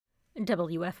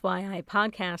WFYI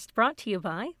podcast brought to you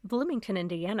by Bloomington,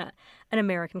 Indiana, an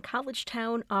American college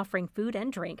town offering food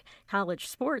and drink, college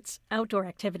sports, outdoor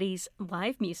activities,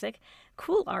 live music,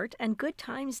 cool art, and good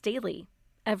times daily.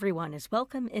 Everyone is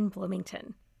welcome in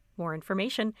Bloomington. More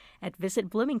information at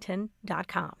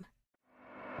visitbloomington.com.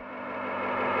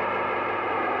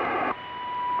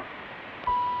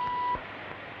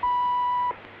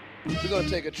 We're going to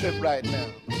take a trip right now.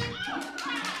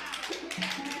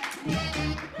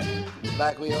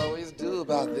 Like we always do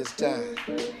about this time.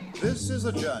 This is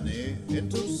a journey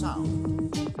into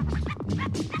sound.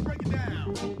 Break it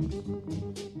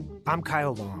down. I'm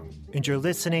Kyle Long, and you're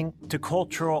listening to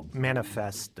Cultural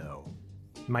Manifesto.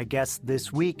 My guest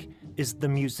this week is the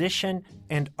musician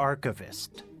and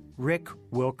archivist, Rick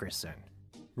Wilkerson.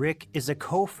 Rick is a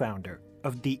co-founder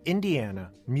of the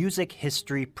Indiana Music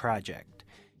History Project,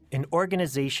 an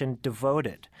organization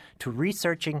devoted to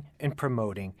researching and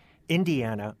promoting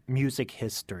Indiana music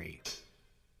history.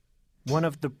 One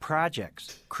of the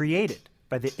projects created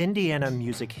by the Indiana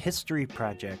Music History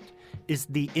Project is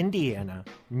the Indiana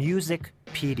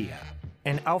Musicpedia,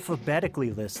 an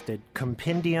alphabetically listed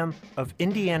compendium of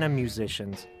Indiana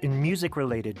musicians in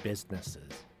music-related businesses.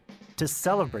 To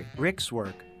celebrate Rick's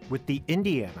work with the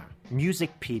Indiana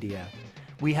Musicpedia,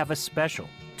 we have a special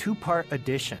two-part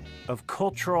edition of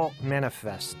Cultural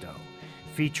Manifesto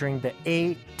featuring the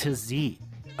A to Z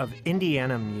of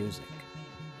Indiana music.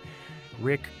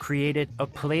 Rick created a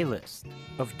playlist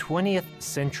of 20th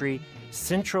century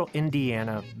Central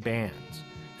Indiana bands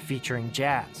featuring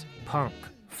jazz, punk,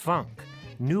 funk,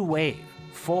 new wave,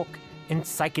 folk, and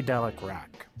psychedelic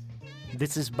rock.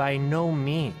 This is by no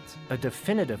means a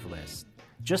definitive list,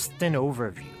 just an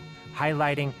overview,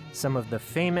 highlighting some of the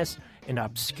famous and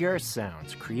obscure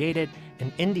sounds created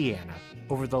in Indiana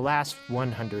over the last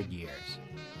 100 years.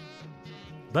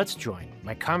 Let's join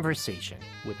my conversation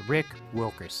with Rick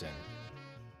Wilkerson.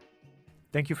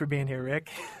 Thank you for being here, Rick.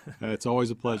 It's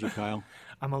always a pleasure, Kyle.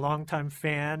 I'm a longtime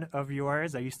fan of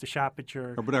yours. I used to shop at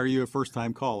your... But are you a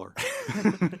first-time caller?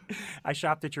 I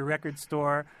shopped at your record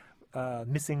store,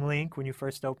 Missing Link, when you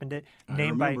first opened it.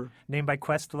 Named by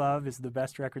Questlove is the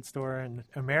best record store in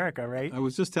America, right? I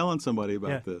was just telling somebody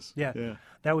about this. Yeah.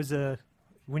 That was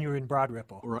when you were in Broad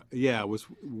Ripple. Right. Yeah, it was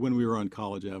when we were on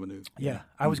College Avenue. Yeah.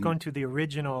 I was going to the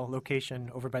original location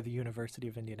over by the University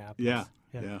of Indianapolis.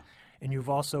 Yeah. And you've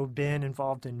also been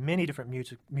involved in many different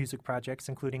music projects,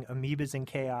 including Amoebas in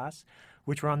Chaos,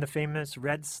 which were on the famous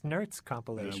Red Snurts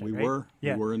compilation, we right? were.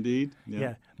 Yeah. We were indeed.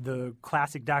 Yeah, the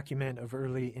classic document of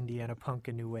early Indiana punk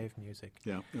and new wave music.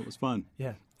 Yeah, it was fun.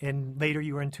 Yeah. And later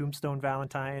you were in Tombstone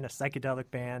Valentine, a psychedelic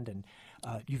band, and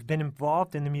you've been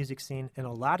involved in the music scene in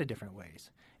a lot of different ways.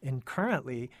 And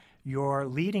currently you're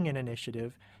leading an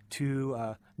initiative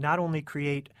to not only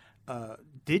create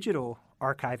digital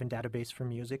archive and database for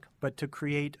music, but to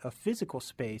create a physical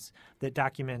space that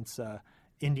documents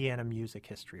Indiana music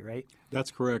history, right?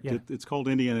 That's correct. Yeah. It's called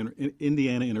Indiana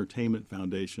Entertainment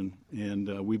Foundation, and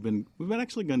we've been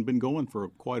going for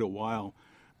quite a while,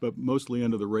 but mostly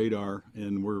under the radar,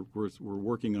 and we're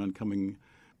working on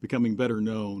becoming better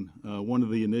known. One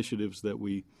of the initiatives that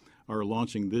we are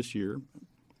launching this year,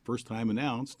 first time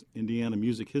announced, Indiana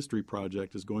Music History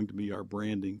Project is going to be our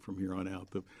branding from here on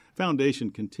out. The foundation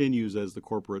continues as the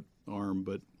corporate arm,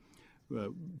 but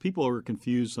people are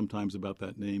confused sometimes about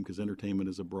that name because entertainment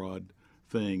is a broad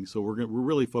thing. So we're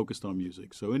really focused on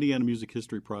music. So Indiana Music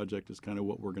History Project is kind of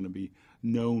what we're going to be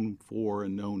known for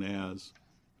and known as.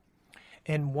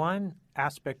 And one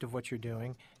aspect of what you're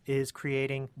doing is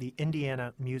creating the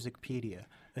Indiana Musicpedia,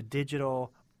 a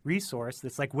digital resource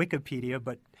that's like Wikipedia,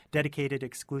 but dedicated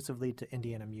exclusively to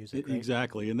Indiana music. Right?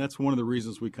 Exactly, and that's one of the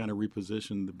reasons we kind of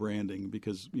repositioned the branding,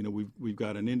 because we've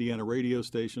got an Indiana radio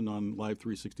station on Live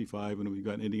 365, and we've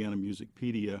got an Indiana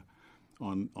Musicpedia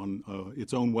on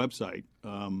its own website,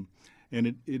 and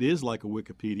it is like a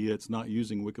Wikipedia. It's not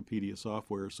using Wikipedia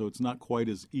software, so it's not quite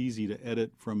as easy to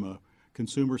edit from a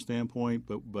consumer standpoint,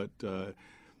 but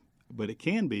it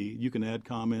can be. You can add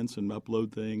comments and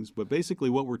upload things, but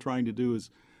basically what we're trying to do is,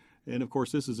 and of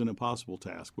course this is an impossible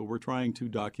task, but we're trying to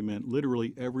document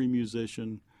literally every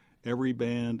musician, every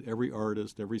band, every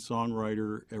artist, every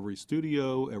songwriter, every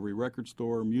studio, every record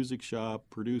store, music shop,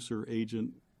 producer,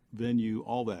 agent, venue,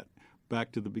 all that,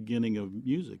 back to the beginning of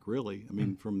music, really. I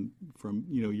mean, from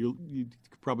you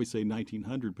could probably say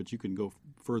 1900, but you can go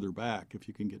further back if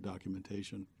you can get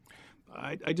documentation.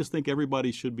 I just think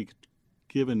everybody should be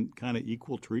given kind of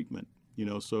equal treatment,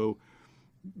 so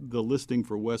the listing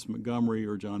for Wes Montgomery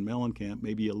or John Mellencamp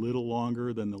may be a little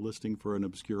longer than the listing for an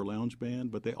obscure lounge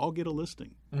band, but they all get a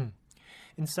listing.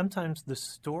 And sometimes the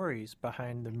stories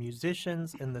behind the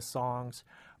musicians and the songs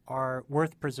are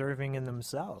worth preserving in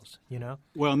themselves, you know?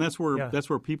 Well, and that's where Yeah. that's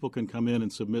where people can come in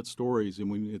and submit stories, and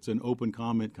when it's an open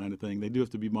comment kind of thing, they do have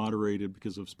to be moderated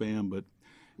because of spam. But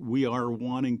we are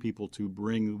wanting people to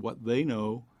bring what they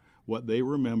know, what they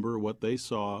remember, what they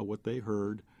saw, what they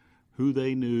heard, who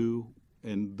they knew,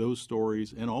 and those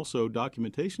stories, and also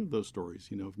documentation of those stories.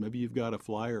 You know, if maybe you've got a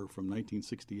flyer from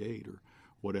 1968 or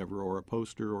whatever, or a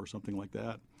poster or something like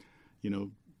that, you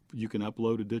know, you can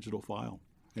upload a digital file,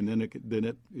 and then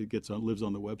it gets lives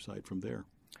on the website from there.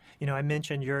 You know, I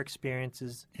mentioned your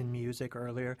experiences in music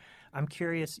earlier. I'm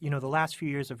curious, you know, the last few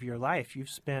years of your life, you've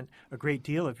spent a great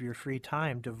deal of your free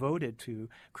time devoted to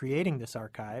creating this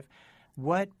archive.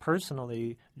 What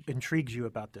personally intrigues you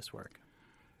about this work?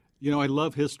 You know, I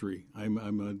love history. I'm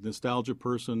a nostalgia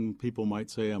person. People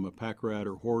might say I'm a pack rat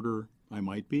or hoarder. I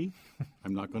might be.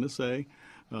 I'm not going to say.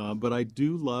 But I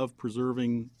do love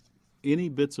preserving any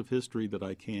bits of history that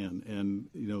I can. And,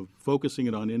 you know, focusing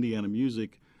it on Indiana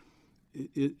music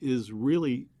is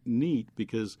really neat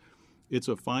because it's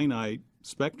a finite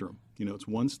spectrum. You know, it's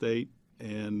one state.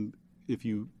 And if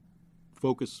you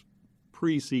focus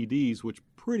pre-CDs, which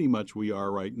pretty much we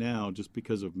are right now just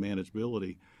because of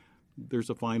manageability, there's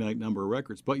a finite number of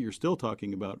records, but you're still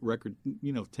talking about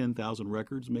 10,000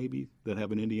 records maybe that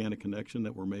have an Indiana connection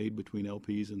that were made between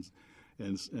LPs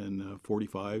and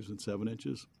 45s and 7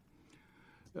 inches.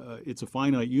 It's a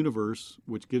finite universe,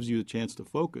 which gives you a chance to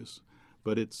focus,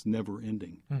 but it's never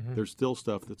ending. Mm-hmm. There's still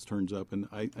stuff that turns up, and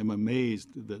I'm amazed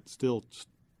that still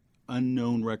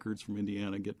unknown records from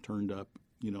Indiana get turned up,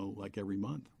 you know, like every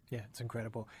month. Yeah, it's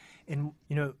incredible. And,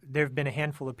 you know, there have been a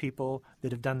handful of people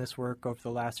that have done this work over the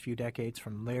last few decades,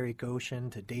 from Larry Goshen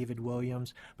to David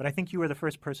Williams. But I think you were the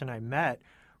first person I met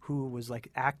who was, like,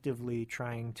 actively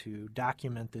trying to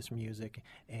document this music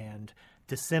and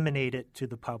disseminate it to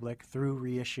the public through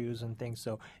reissues and things.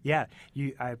 So, yeah,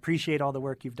 I appreciate all the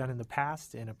work you've done in the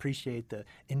past and appreciate the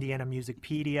Indiana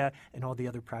Musicpedia and all the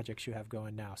other projects you have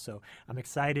going now. So I'm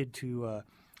excited to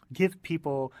give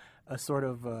people a sort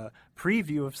of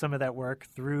preview of some of that work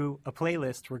through a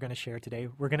playlist we're going to share today.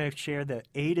 We're going to share the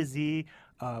A to Z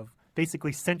of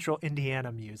basically central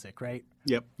Indiana music, right?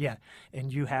 Yep. Yeah.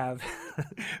 And you have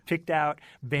picked out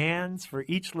bands for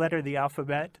each letter of the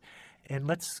alphabet. And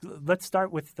let's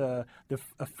start with the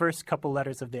first couple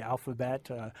letters of the alphabet.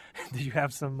 Do you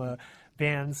have some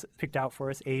bands picked out for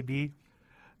us, A, B?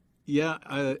 Yeah,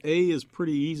 A is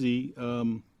pretty easy.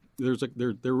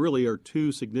 There really are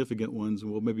two significant ones,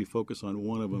 and we'll maybe focus on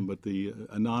one of them. But the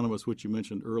Anonymous, which you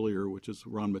mentioned earlier, which is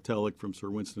Ron Metellic from Sir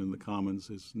Winston and the Commons,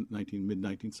 his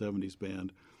mid-1970s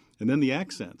band, and then the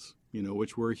Accents, you know,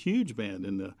 which were a huge band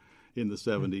in the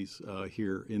 70s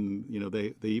here.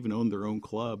 They even owned their own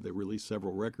club. They released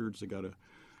several records. They got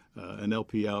an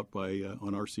LP out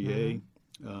on RCA.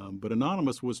 Mm-hmm. But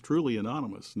Anonymous was truly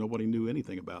anonymous. Nobody knew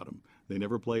anything about them. They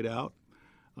never played out.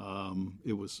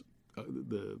 It was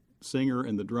the singer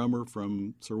and the drummer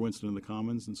from Sir Winston and the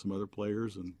Commons and some other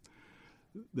players, and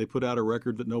they put out a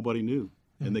record that nobody knew.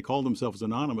 Mm-hmm. And they called themselves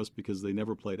Anonymous because they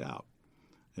never played out.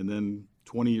 And then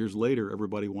 20 years later,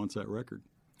 everybody wants that record.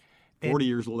 40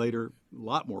 years later, a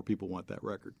lot more people want that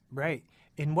record. Right.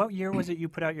 In what year was it you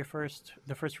put out the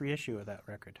first reissue of that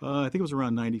record? I think it was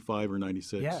around 95 or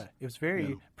 96. Yeah, it was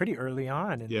pretty early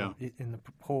on in the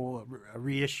whole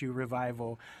reissue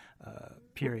revival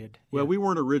period. Well, we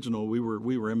weren't original. We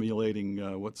were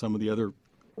emulating what some of the other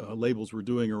labels were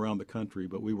doing around the country,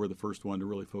 but we were the first one to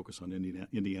really focus on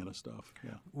Indiana stuff.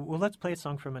 Yeah. Well, let's play a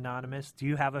song from Anonymous. Do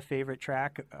you have a favorite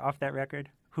track off that record?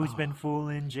 Who's Been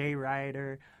Foolin', Jay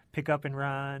Ryder, Pick Up and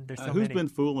Run? There's so many. Who's Been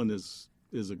Foolin'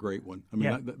 is a great one. I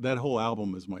mean, that whole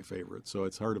album is my favorite, so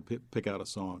it's hard to pick out a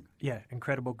song. Yeah,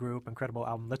 incredible group, incredible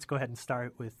album. Let's go ahead and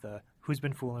start with Who's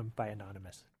Been Foolin' by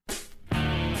Anonymous.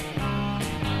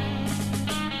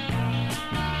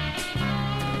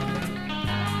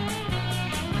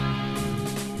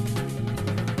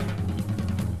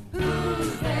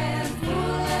 You've been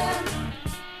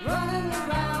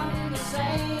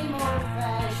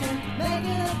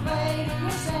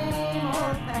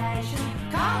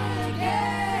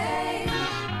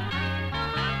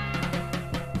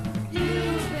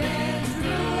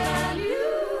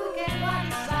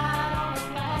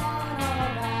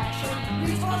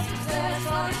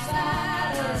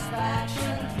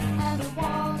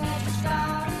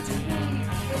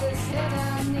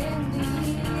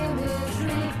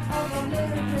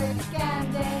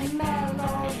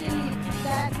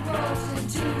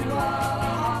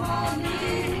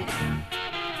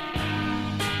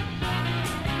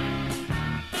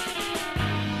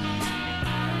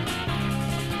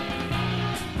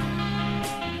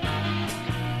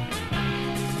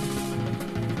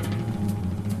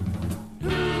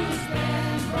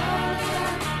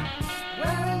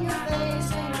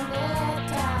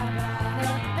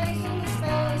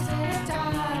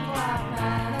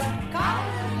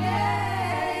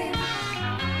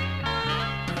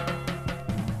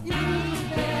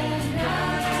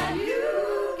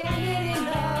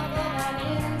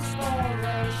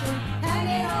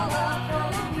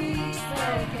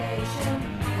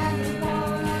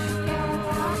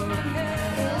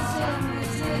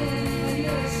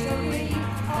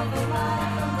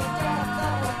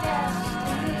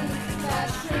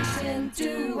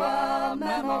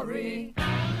story.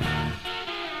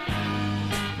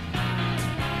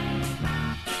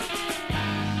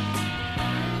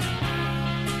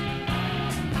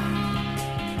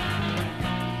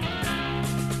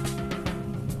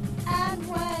 And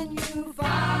when you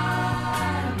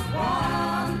find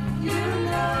one, you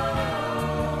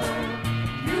know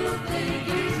you think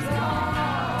he's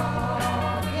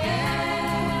gone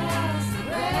against the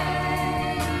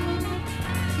rain.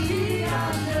 He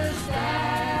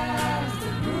understands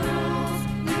the rules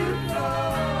you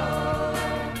know.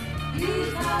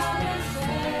 He's not ashamed.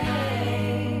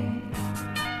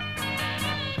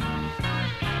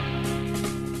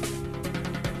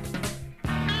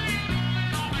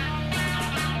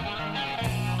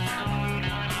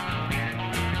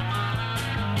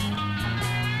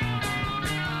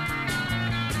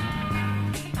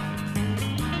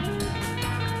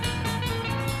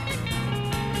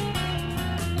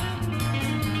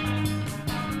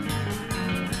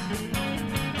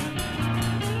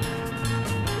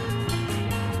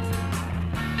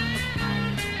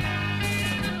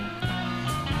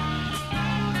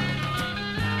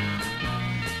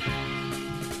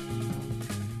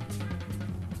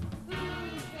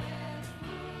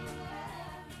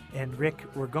 And Rick,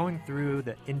 we're going through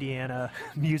the Indiana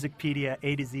Musicpedia,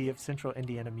 A to Z of Central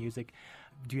Indiana music.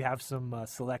 Do you have some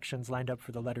selections lined up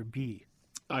for the letter B?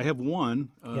 I have one.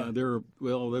 Yeah. There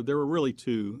were really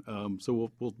two.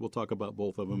 So we'll talk about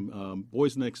both of them.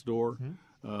 Boys Next Door,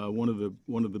 one of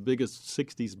the biggest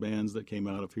 '60s bands that came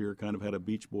out of here. Kind of had a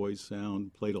Beach Boys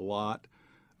sound. Played a lot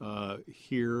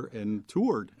here and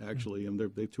toured actually. And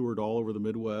they toured all over the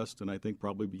Midwest and I think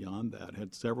probably beyond that.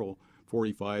 Had several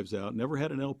 45s out. Never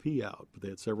had an LP out, but they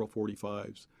had several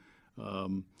 45s.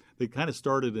 They kind of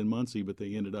started in Muncie, but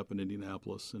they ended up in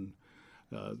Indianapolis, and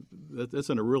that's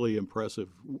a really impressive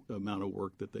amount of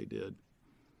work that they did.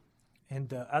 And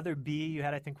the other B you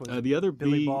had, I think, was the other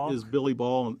Billy B Ball. is Billy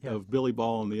Ball Yeah. of Billy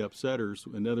Ball and the Upsetters,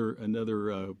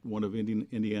 another one of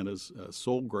Indiana's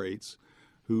soul greats,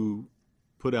 who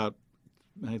put out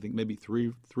I think maybe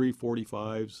three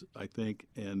 45s, I think,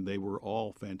 and they were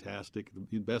all fantastic.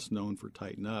 Best known for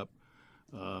Tighten Up,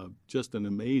 just an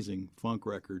amazing funk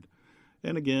record.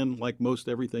 And again, like most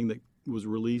everything that was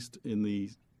released in the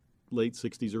late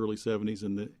 '60s, early '70s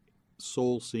in the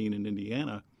soul scene in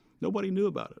Indiana, nobody knew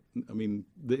about it. I mean,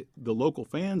 the local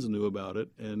fans knew about it,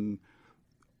 and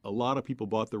a lot of people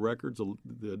bought the records.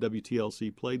 The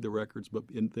WTLC played the records, but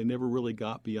they never really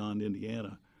got beyond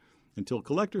Indiana until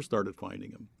collectors started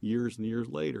finding them years and years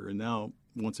later. And now,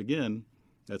 once again,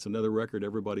 that's another record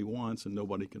everybody wants and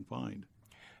nobody can find.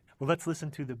 Well, let's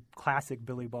listen to the classic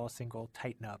Billy Ball single,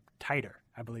 Tighten Up Tighter.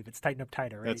 I believe it's Tighten Up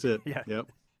Tighter, right? That's it. Yeah.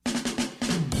 Yep.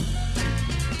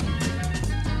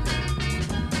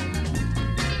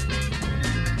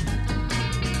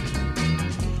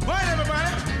 All right,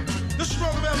 everybody. This is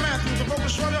Roosevelt Matthews, the vocal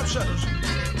short upsetters.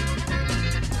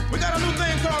 We got a new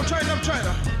thing called Tighten Up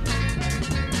Tighter.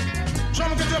 So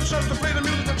I'm gonna get the upsetters to play the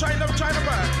music to tighten up tighter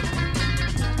by.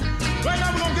 Right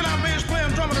now we're gonna get our bass player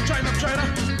and drummer to tighten up tighter.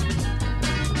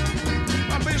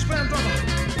 Our bass player and drummer.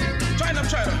 Tighten up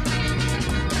tighter.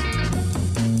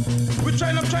 We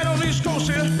tighten up tighter on the East Coast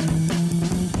here.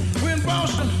 We're in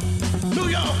Boston, New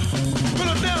York,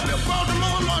 Philadelphia,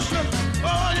 Baltimore, and Washington.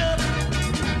 Oh yeah.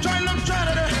 Tighten up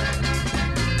tighter there.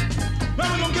 Now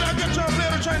we're gonna get our guitar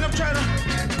player to tighten up tighter.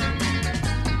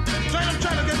 Tighten up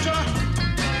tighter, guitar.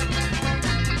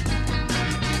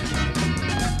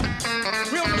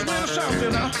 We on this way in the South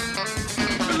here now.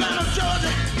 Atlanta,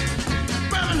 Georgia,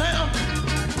 Birmingham,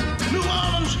 New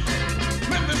Orleans,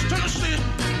 Memphis, Tennessee.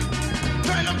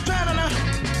 Tighten up tighter now.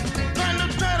 Tighten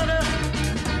up tighter there.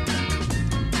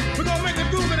 We're gonna make it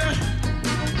groovy there.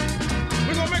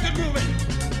 We're gonna make it groovy.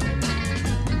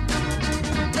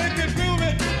 Make it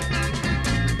groovy.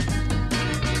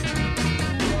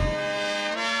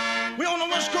 We on the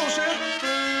West Coast here.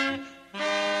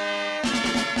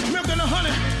 Milk and the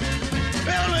honey.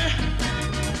 LA,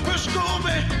 Frisco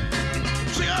Bay,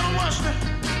 Seattle, Washington.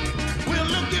 We're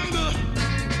looking good.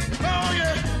 Oh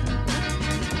yeah.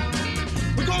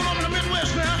 We're going over to the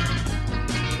Midwest now.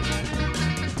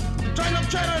 Tighten up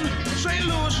tighter in St.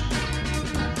 Louis,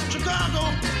 Chicago,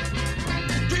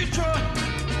 Detroit,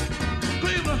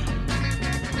 Cleveland,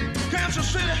 Kansas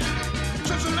City,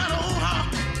 Cincinnati, Ohio.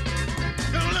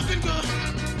 They're looking good.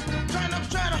 Tighten up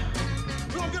tighter.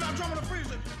 We're gonna get our drummer to freeze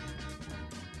it.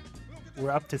 We're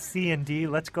up to C and D.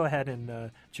 Let's go ahead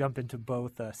and jump into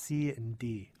both C and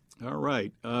D. All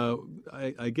right.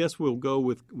 I guess we'll go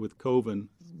with Coven,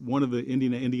 one of the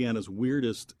Indiana's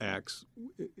weirdest acts,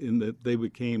 in that they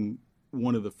became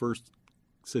one of the first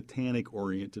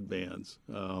satanic-oriented bands.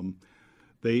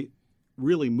 They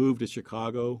really moved to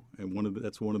Chicago, and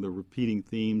that's one of the repeating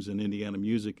themes in Indiana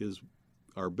music is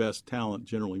our best talent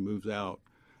generally moves out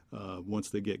once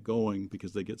they get going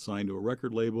because they get signed to a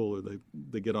record label or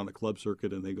they get on a club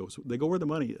circuit and they go where the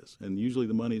money is, and usually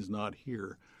the money is not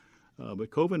here. But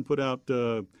Coven put out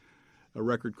a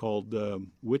record called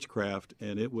Witchcraft,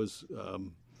 and it was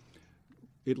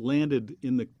it landed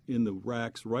in the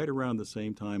racks right around the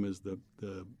same time as the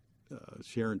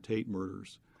Sharon Tate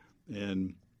murders,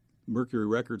 and Mercury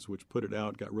Records, which put it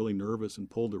out, got really nervous and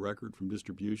pulled the record from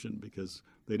distribution because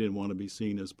they didn't want to be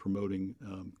seen as promoting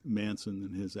Manson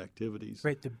and his activities.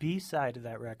 Right. The B side of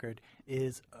that record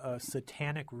is a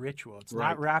satanic ritual. It's Right.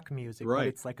 not rock music, Right. but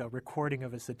it's like a recording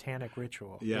of a satanic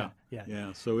ritual. Yeah.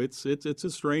 Yeah. So it's a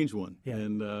strange one. Yeah.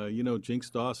 And Jinx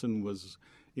Dawson was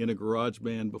in a garage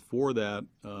band before that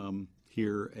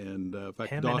here, and in fact,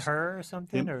 Him Dawson, and her or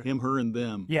something? or? him, her, and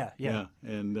them. Yeah.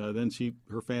 And then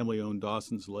her family owned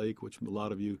Dawson's Lake, which a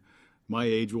lot of you my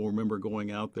age will remember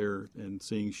going out there and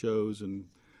seeing shows and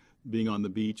being on the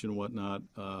beach and whatnot.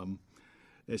 And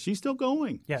she's still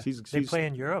going. Yeah. She's They play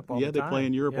in Europe all the time. Yeah, they play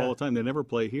in Europe Yeah. all the time. They never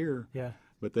play here. Yeah.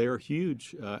 But they are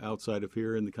huge outside of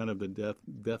here in the kind of the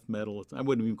death metal. I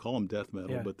wouldn't even call them death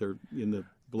metal, Yeah. but they're in the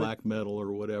black metal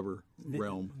or whatever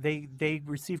realm. They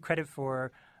receive credit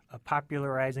for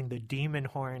popularizing the demon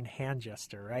horn hand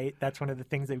gesture, right? That's one of the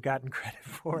things they've gotten credit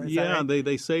for. Is that Yeah, right?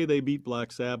 they say they beat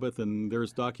Black Sabbath, and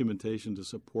there's documentation to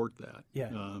support that. Yeah.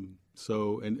 And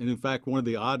in fact, one of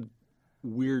the odd,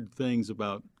 weird things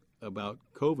about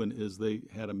Coven is they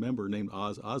had a member named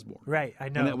Oz Osbourne. Right, I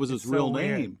know. And that was It's his real so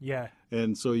weird. name. Yeah.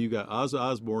 And so you got Oz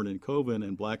Osbourne in Coven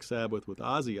and Black Sabbath with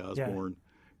Ozzy Osbourne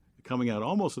coming out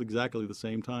almost at exactly the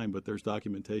same time, but there's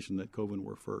documentation that Coven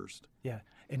were first. Yeah.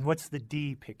 And what's the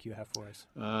D pick you have for us?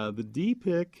 The D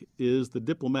pick is the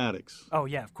Diplomatics. Oh,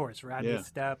 yeah, of course. Rodney Yeah.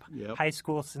 Stepp, Yep. High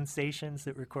School Sensations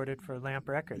that recorded for Lamp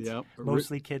Records. Yep.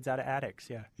 Mostly kids out of attics,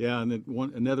 yeah. Yeah, and then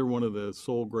another one of the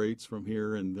soul greats from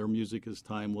here, and their music is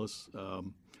timeless.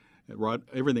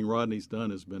 Everything Rodney's done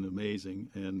has been amazing,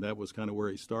 and that was kind of where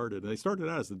he started. And they started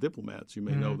out as the Diplomats, you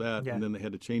may know that, yeah. and then they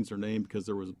had to change their name because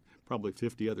there was probably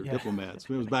 50 other Yeah. diplomats.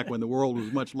 It was back when the world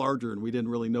was much larger and we didn't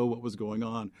really know what was going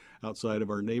on outside of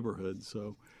our neighborhood,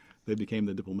 so they became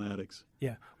the Diplomatics.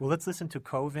 Yeah. Well, let's listen to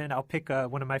Coven. I'll pick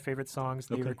one of my favorite songs.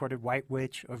 They Okay. recorded White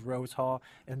Witch of Rose Hall,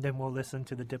 and then we'll listen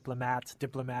to the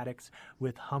Diplomatics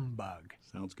with Humbug.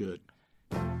 Sounds good.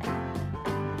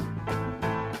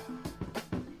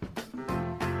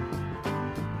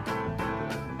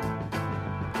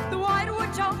 The White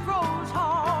Witch of Rose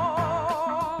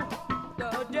Hall,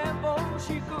 the devil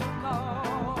she could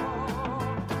call.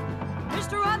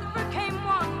 Mr. Rutherford came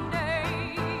one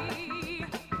day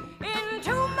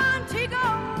into Montego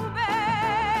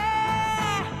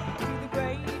Bay to the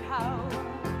great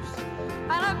house,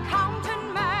 and a counting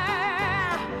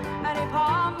man and a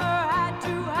palmer had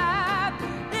to have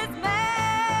this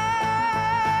man,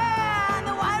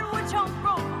 the White Witch of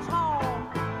Rose Hall,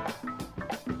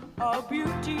 a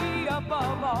beauty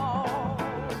above all.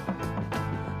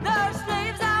 The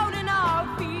slaves out in our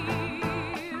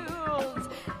fields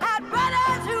had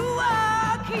brothers who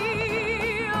were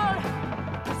killed.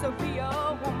 Sophia,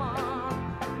 woman,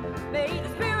 made the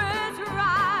spirits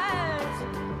rise,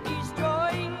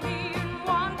 destroying the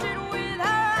unwanted with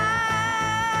her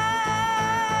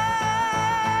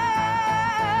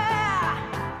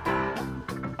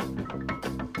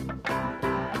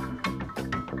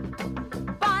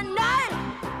by night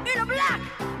in a black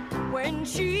when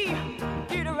she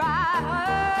did arrive.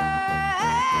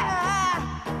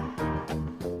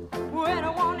 When I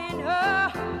wanted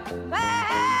her,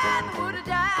 path would have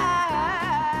died.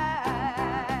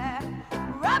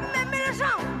 Rob me the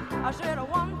song, I said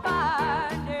one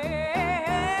fine day.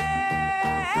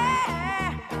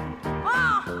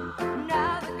 Oh,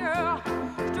 now the girl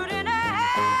stood in her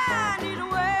hand either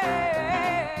way.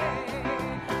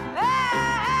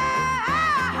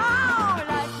 Oh,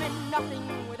 life's been nothing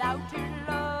without his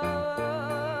love,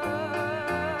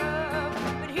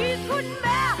 but he couldn't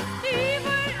bear the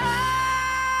evil eye.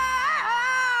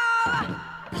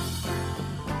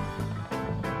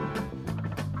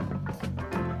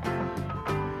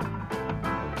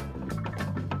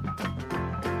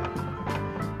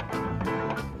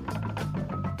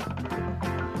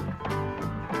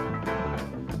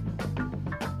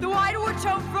 The White Witch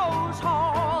of Rose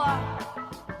Hall,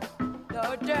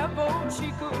 the devil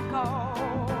she could call.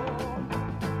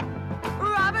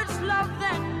 Robert's love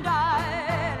then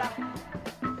died,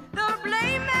 the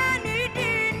blame and he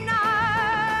denied.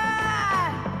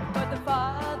 But the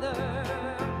father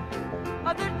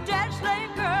of the dead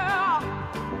slave girl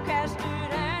cast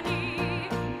it and he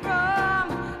from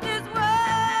this world.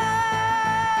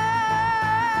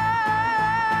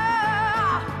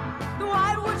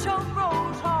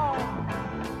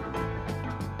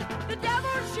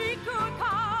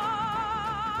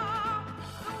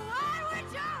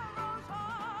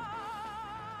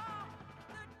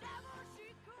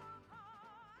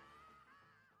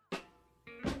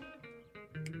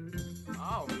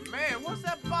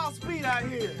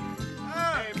 here.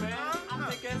 Hey, man, I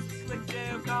think that's a slick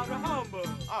jam called the humbug.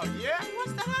 Oh, yeah?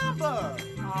 What's the humbug?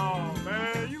 Oh,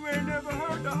 man, you ain't never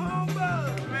heard the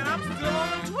humbug. Man, I'm still on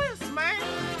the twist, man.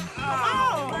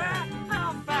 Oh, man,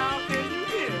 how foul can you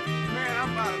get? Man,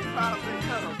 I'm about as proud as they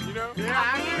come, you know? Yeah,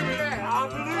 I believe it. I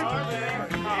believe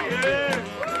it, man. Yeah.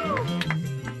 Woo.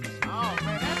 Oh,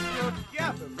 man, that's still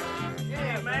together, man.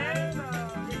 Yeah, man.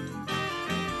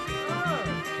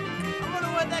 I wonder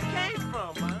where that came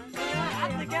from, man. I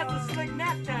think that's a slick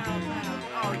nap town.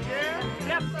 Oh, yeah?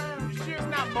 Yep, sir. You sure it's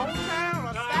not Motown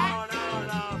or Stax?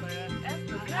 No, man. That's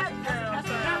the nap town. That's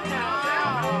the nap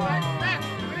town.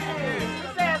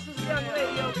 Let's ask this young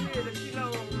lady over here that she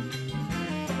knows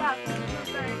about this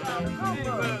thing called the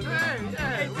humbug.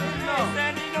 Hey, Hey,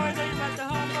 Sandy, you know anything about the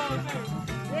humbug, man?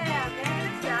 Yeah, man,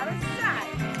 it's out of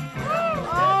sight.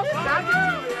 Oh, stop it.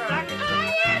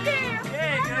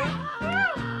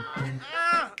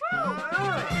 Yeah, good.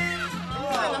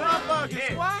 The humbug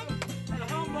is what? The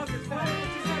humbug is what? What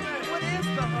you say, man? What is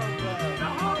the humbug? The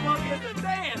humbug is a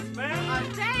dance, man. A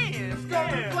dance? Go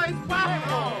Yeah. replace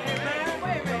popcorn. Hey, man.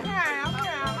 Wait a minute.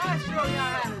 I'll show y'all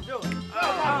how to do it.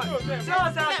 Show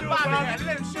us how to do it, Bobby.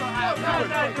 Let him show how to Show us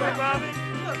how to do it, Bobby.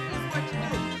 Look, this is what you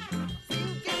do. See,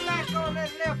 you get back on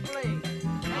that left leg. And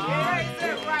you raise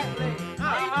that right leg.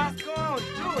 And you just go on, do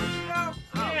it, you know?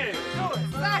 Yeah. Do it.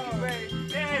 Sock it, baby.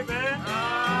 Yeah, man.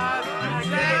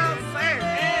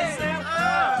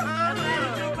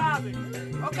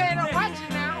 Okay, now watch it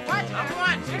now. Watch it. I'm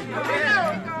watching. Okay, there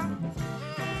we go.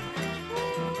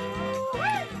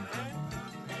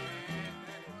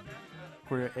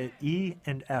 We're at E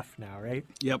and F now, right?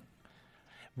 Yep.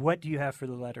 What do you have for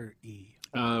the letter E?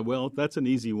 Well, that's an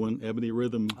easy one. Ebony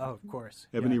Rhythm. Oh, of course.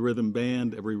 Ebony Rhythm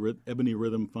Band, Ebony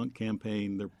Rhythm Funk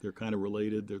Campaign. They're kind of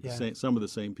related. They're the same, some of the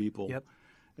same people. Yep.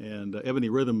 And Ebony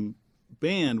Rhythm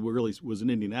Band really was an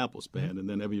Indianapolis band, and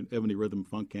then Ebony Rhythm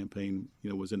Funk Campaign,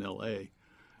 was in L.A.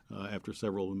 After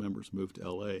several of the members moved to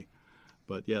L.A.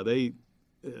 But yeah, they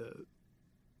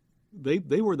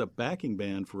were the backing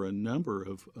band for a number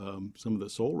of some of the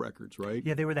soul records, right?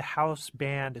 Yeah, they were the house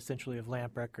band essentially of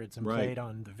Lamp Records and Right. played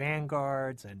on the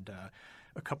Vanguards and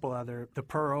a couple other, the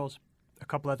Pearls, a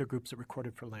couple other groups that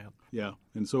recorded for Lamp. Yeah,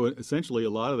 and so essentially a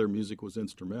lot of their music was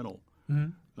instrumental.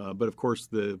 Mm-hmm. But of course,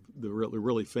 the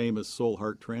really famous Soul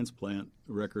Heart Transplant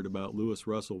record about Louis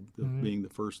Russell being the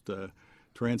first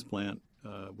transplant.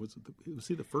 Was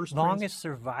he the first? Longest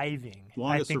surviving.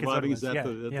 Longest I think surviving, is is what it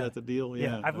was. that the deal?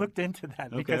 Yeah, I've looked into that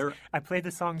because I played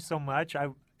the song so much,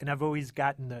 and I've always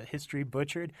gotten the history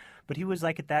butchered. But he was,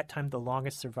 like, at that time, the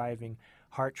longest surviving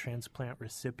heart transplant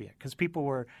recipient because people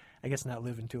were, I guess, not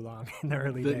living too long in the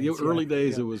early days. The early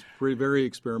days, yeah. it was very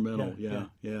experimental. Yeah.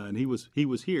 And he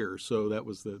was here, so that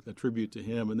was a tribute to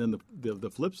him. And then the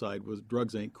flip side was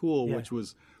 "Drugs Ain't Cool," which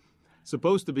was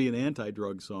supposed to be an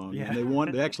anti-drug song,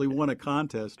 and they actually won a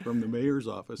contest from the mayor's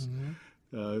office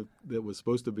that was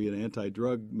supposed to be an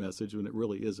anti-drug message when it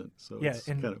really isn't. So it's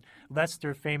and kind of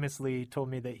Lester famously told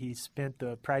me that he spent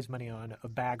the prize money on a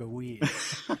bag of weed.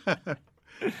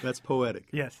 That's poetic.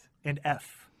 Yes, and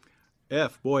F.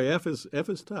 F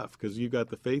is tough because you've got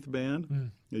the Faith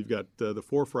Band, you've got the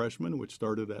Four Freshmen, which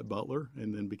started at Butler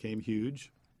and then became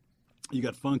huge. You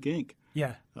got Funk Inc.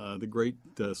 Yeah. The great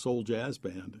soul jazz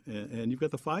band, and you've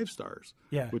got the Five Stars,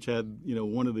 which had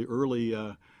one of the early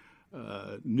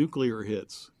nuclear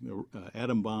hits,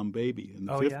 Atom Bomb Baby in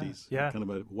the 50s, kind of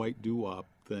a white doo-wop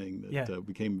thing that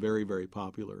became very, very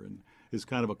popular and is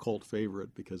kind of a cult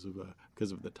favorite because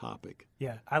of the topic.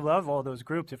 Yeah, I love all those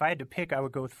groups. If I had to pick, I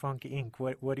would go with Funk Inc.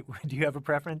 What do you have a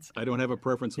preference? I don't have a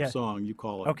preference of song. You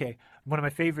call it. Okay. One of my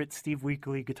favorite Steve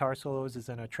Weekly guitar solos is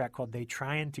in a track called "They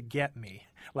Tryin' to Get Me."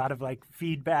 A lot of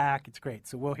feedback. It's great.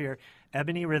 So we'll hear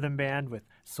Ebony Rhythm Band with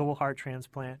Soul Heart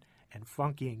Transplant and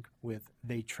Funk Inc. with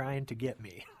 "They Tryin' to Get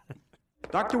Me."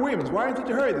 Dr. Williams, why in such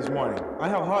a hurry this morning? I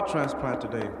have a heart transplant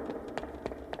today.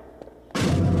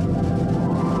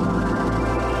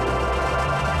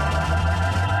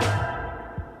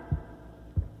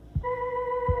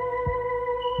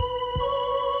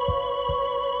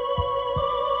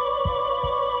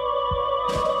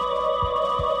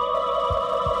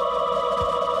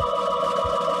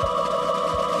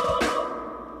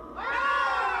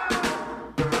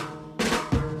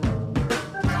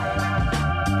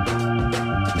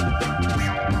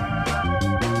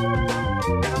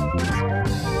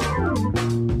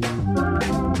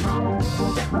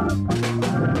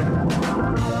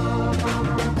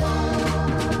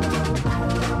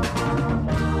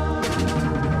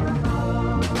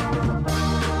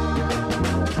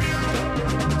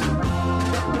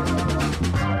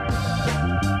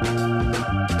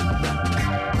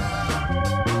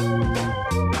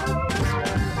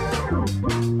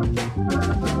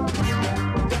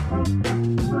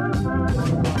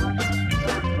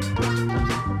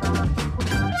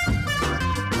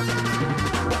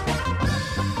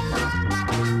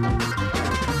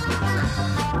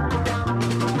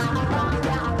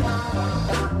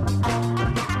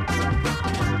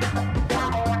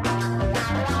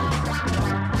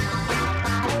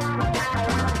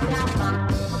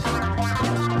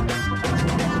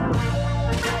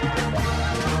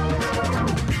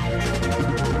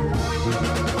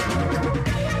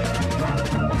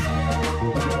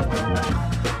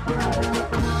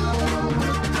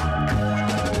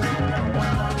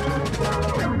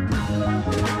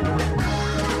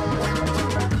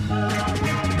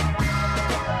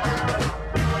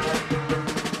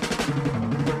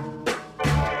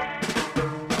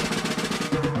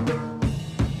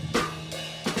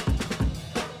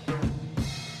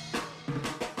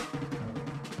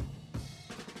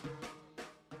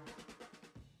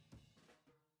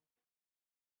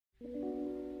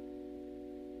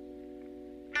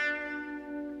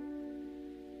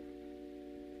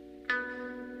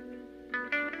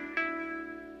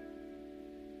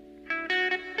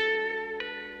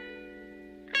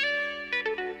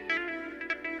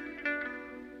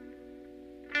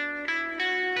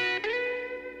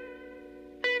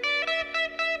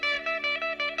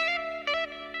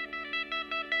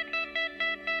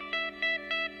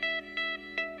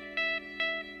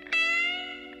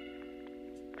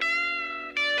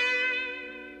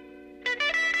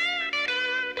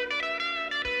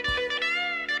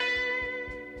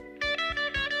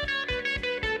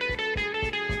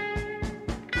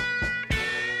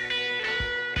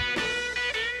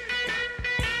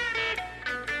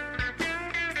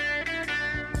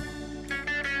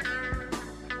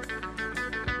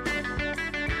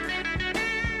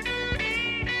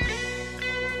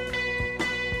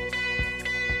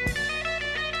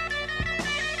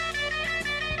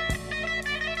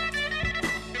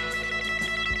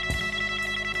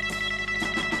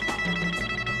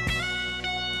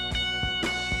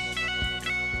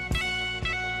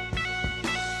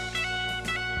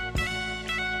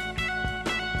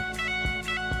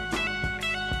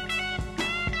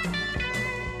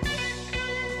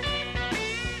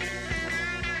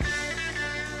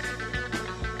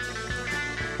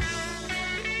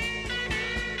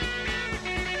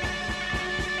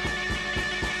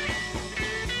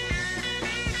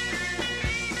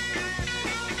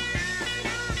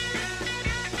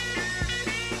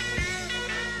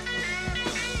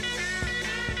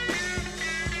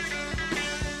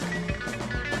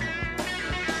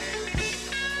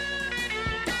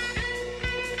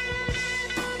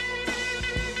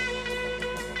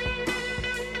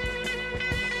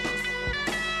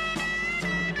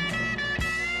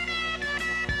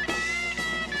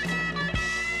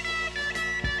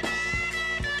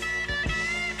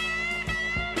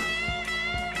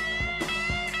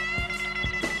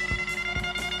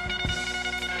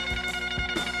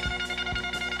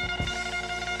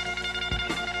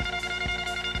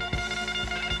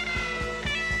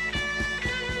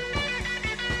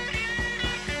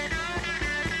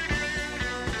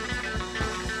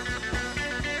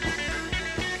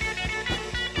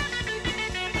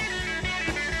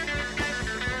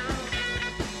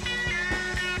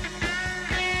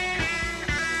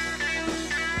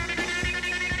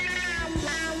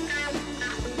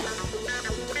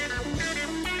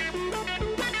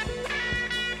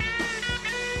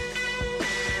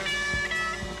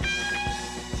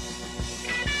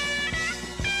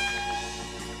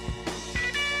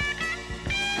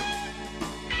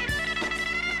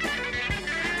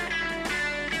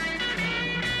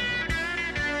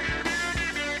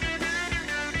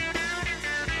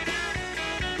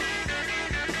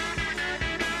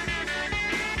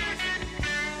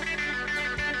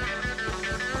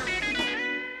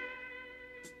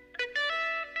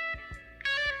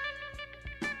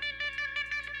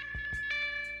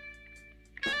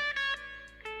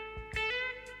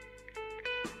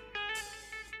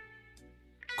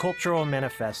 Cultural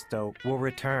Manifesto will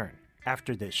return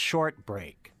after this short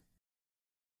break.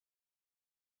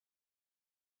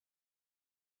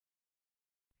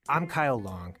 I'm Kyle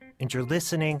Long, and you're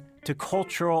listening to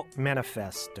Cultural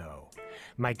Manifesto.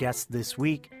 My guest this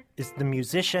week is the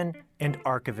musician and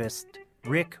archivist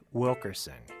Rick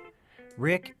Wilkerson.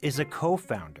 Rick is a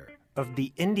co-founder of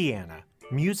the Indiana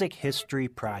Music History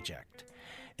Project,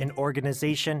 an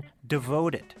organization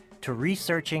devoted to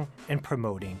researching and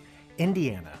promoting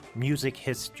Indiana music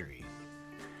history.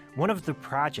 One of the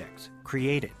projects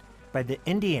created by the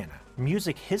Indiana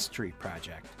Music History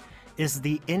Project is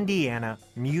the Indiana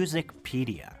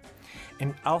Musicpedia,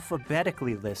 an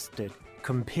alphabetically listed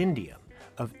compendium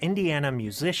of Indiana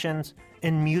musicians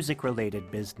and music-related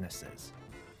businesses.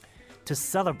 To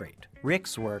celebrate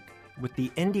Rick's work with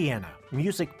the Indiana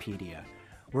Musicpedia,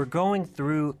 we're going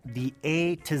through the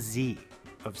A to Z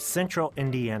of Central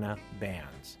Indiana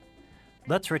bands.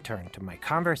 Let's return to my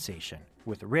conversation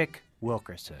with Rick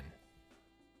Wilkerson.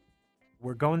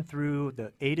 We're going through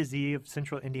the A to Z of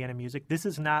Central Indiana music. This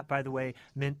is not, by the way,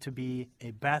 meant to be a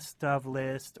best of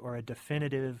list or a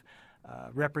definitive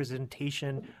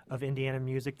representation of Indiana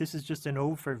music. This is just an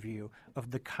overview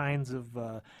of the kinds of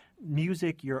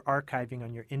music you're archiving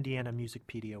on your Indiana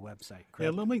Musicpedia website. Correct? Yeah,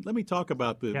 let me talk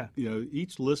about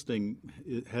each listing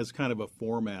has kind of a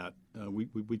format.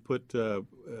 We put the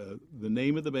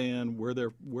name of the band,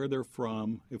 where they're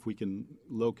from, if we can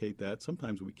locate that.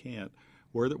 Sometimes we can't.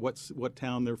 What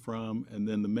town they're from, and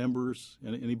then the members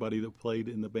and anybody that played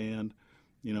in the band,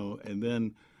 and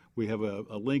then we have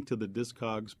a link to the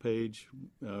Discogs page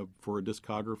for a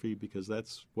discography, because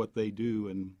that's what they do,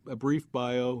 and a brief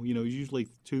bio, usually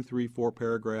 2, 3, 4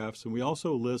 paragraphs, and we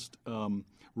also list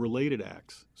related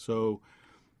acts. So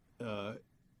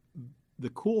the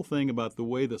cool thing about the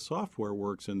way the software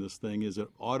works in this thing is it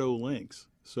auto links.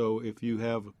 So if you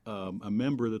have a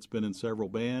member that's been in several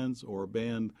bands, or a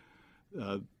band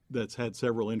that's had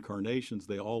several incarnations,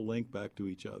 they all link back to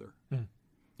each other.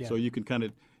 Yeah. So you can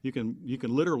you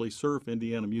can literally surf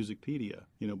Indiana Musicpedia,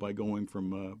 by going from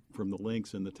the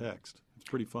links in the text. It's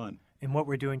pretty fun. And what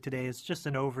we're doing today is just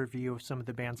an overview of some of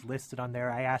the bands listed on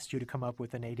there. I asked you to come up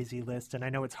with an A to Z list, and I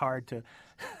know it's hard to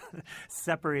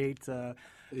separate.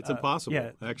 It's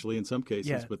impossible, actually, in some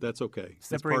cases, but that's okay.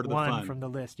 Separate part of the one fun. from the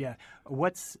list, yeah.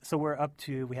 So we're up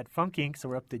to, we had Funk Inc., so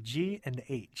we're up to G and the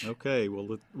H. Okay,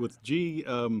 well, with G,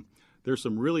 there's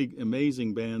some really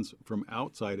amazing bands from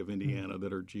outside of Indiana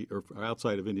that are G, or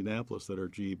outside of Indianapolis that are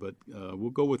G, but we'll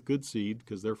go with Good Seed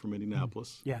because they're from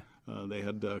Indianapolis. Yeah. They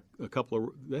had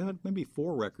they had maybe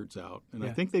 4 records out, and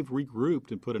I think they've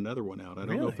regrouped and put another one out. I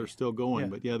don't know if they're still going,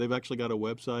 but they've actually got a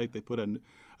website. They put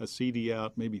a CD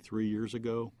out maybe 3 years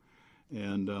ago,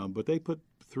 and but they put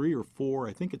 3 or 4,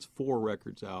 I think it's 4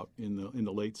 records out in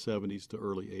the late 70s to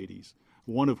early 80s.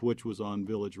 One of which was on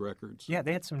Village Records. Yeah,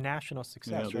 they had some national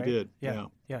success, right? Yeah, they did. Yeah.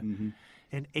 Mm-hmm.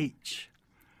 And H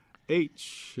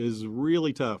is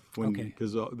really tough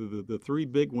because the 3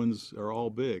 big ones are all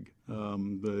big.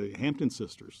 The Hampton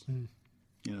Sisters,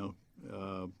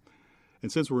 and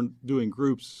since we're doing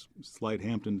groups, Slide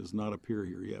Hampton does not appear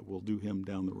here yet. We'll do him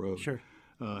down the road. Sure.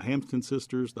 Hampton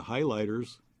Sisters, the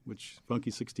Highlighters, which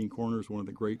Funky 16 Corners, one of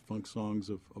the great funk songs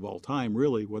of all time,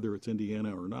 really, whether it's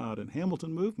Indiana or not, and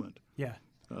Hamilton Movement. Yeah.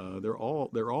 They're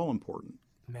all important.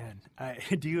 Man,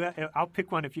 I'll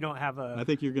pick one if you don't have a. I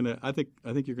think you're gonna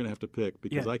have to pick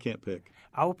because I can't pick.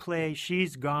 I'll play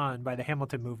 "She's Gone" by the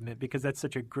Hamilton Movement because that's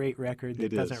such a great record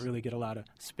that doesn't really get a lot of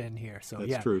spin here. So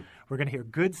that's true. We're gonna hear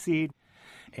 "Good Seed"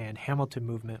 and Hamilton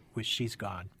Movement with "She's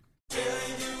Gone."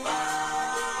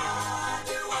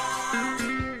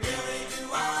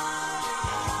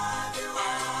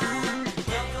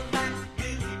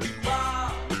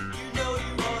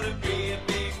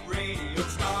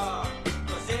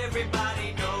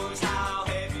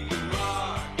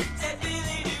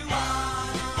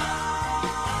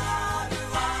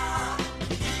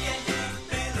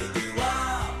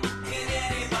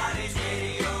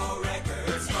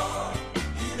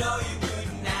 You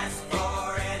couldn't ask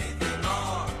for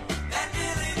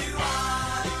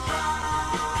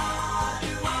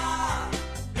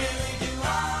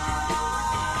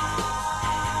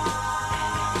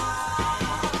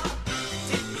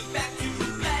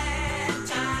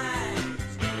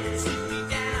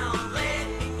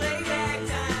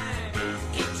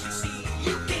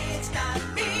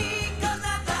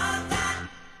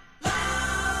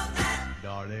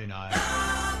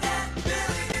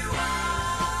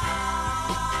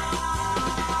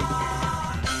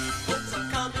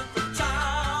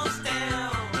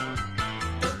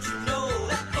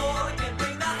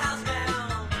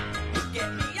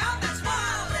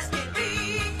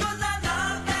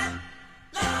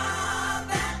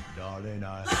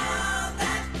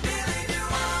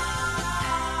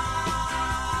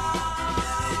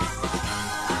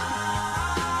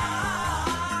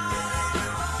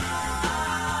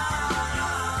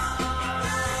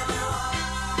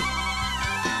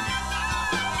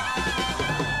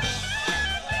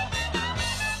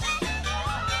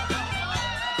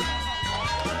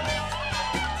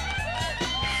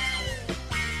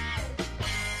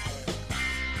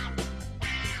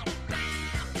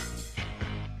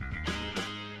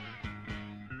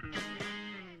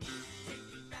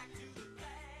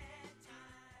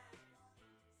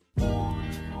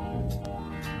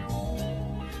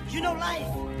You know, life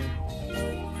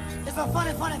is a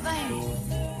funny, funny thing.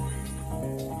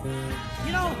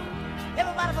 You know,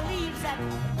 everybody believes that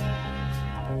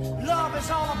love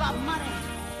is all about money.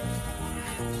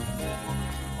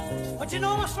 But you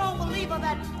know, I'm a strong believer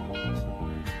that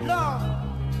love,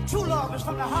 true love, is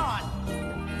from the heart,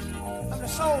 from the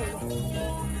soul.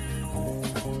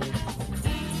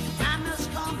 Time has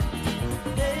come,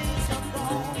 days are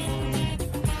gone.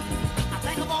 I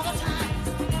think of all the time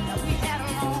that we had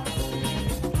along.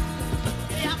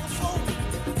 Yeah, I was so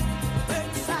very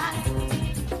excited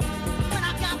when I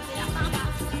got there. Found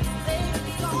out they were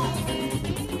gone.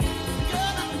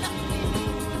 Girl, I left me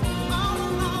all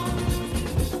alone.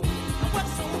 I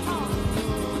worked so hard,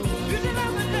 each and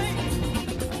every day.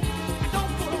 I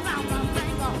don't go around my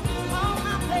finger on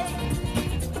my pay.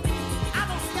 I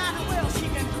don't see how well she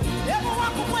can ever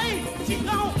walk away. She's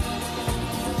gone.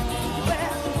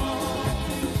 Well,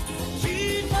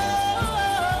 she's gone.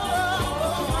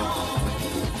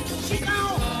 She's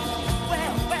gone.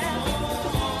 Well,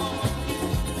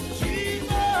 she's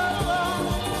gone.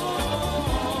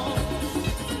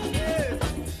 Yeah.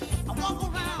 I walk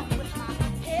around with my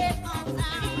head hung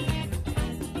down.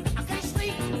 I can't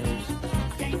sleep.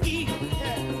 I can't eat.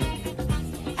 Yeah.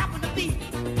 Happen to be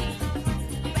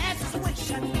bad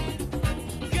situation.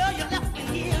 Girl, you left me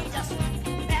here just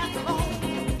as alone.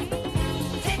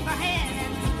 Take my hand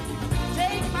and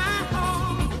take my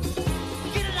arm.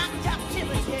 Get it out of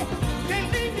captivity. Can't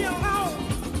leave me alone.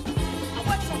 I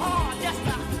worked so hard just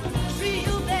to see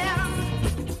you there.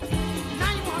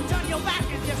 Now you wanna turn your back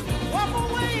and just walk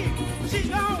away. She's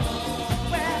gone.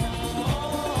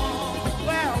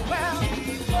 Well,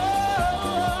 she's gone.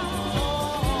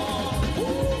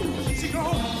 Ooh, she's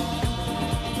gone.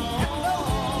 Hello.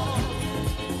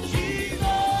 She's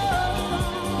gone.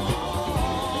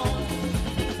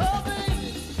 Oh, baby.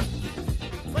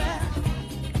 Well,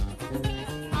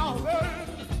 oh, baby.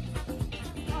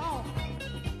 Oh.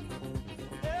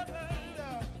 Yeah,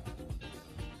 baby.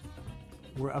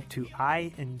 We're up to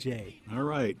I and J. All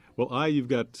right. Well, you've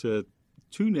got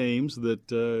two names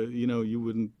that you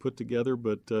wouldn't put together,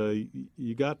 but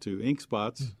you got to Ink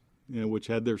Spots, which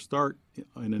had their start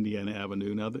in Indiana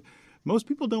Avenue. Now, most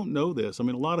people don't know this. I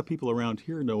mean, a lot of people around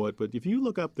here know it, but if you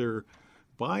look up their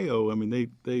bio, I mean,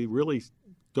 they really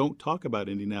don't talk about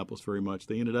Indianapolis very much.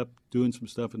 They ended up doing some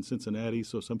stuff in Cincinnati,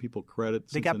 so some people credit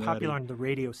They Cincinnati. got popular on the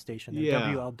radio station, Yeah.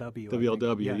 WLW. I think.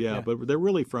 WLW, yeah, but they're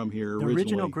really from here The originally.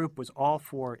 original group was all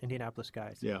four Indianapolis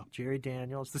guys. Yeah. Jerry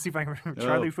Daniels, let's see if I can remember,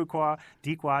 Charlie Fuqua,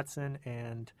 Deke Watson,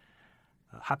 and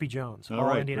Happy Jones. All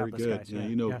right, Indianapolis very good. guys. Yeah, Yeah,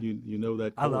 you know, yeah. you know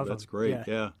that. I Code. love That's them. great.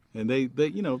 Yeah. And they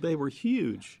were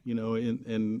huge,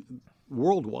 in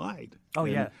worldwide. Oh,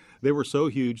 And yeah. They were so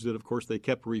huge that, of course, they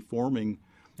kept reforming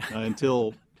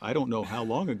until I don't know how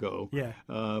long ago. Yeah.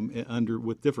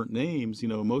 With different names.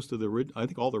 Most of I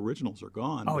think all the originals are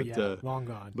gone. Oh, but, yeah, long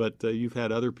gone. But you've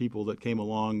had other people that came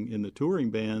along in the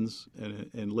touring bands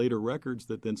and later records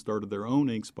that then started their own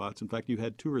Ink Spots. In fact, you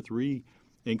had 2 or 3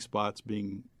 Ink Spots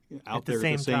being out there at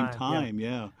the same time.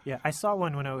 Yeah. Yeah, I saw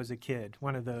one when I was a kid,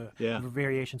 one of the Yeah.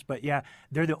 variations. But yeah,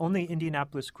 they're the only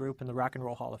Indianapolis group in the Rock and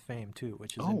Roll Hall of Fame too,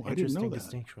 which is an I didn't know interesting that.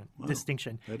 distinction. Wow, that is.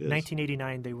 In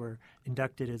 1989, they were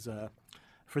inducted as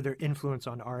for their influence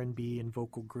on R&B and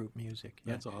vocal group music.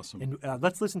 Yeah. That's awesome. And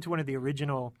let's listen to one of the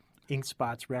original Ink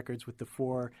Spots records with the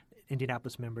 4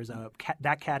 Indianapolis members.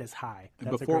 That Cat Is High. And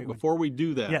That's a great one. before we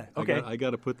do that, Yeah, okay. I got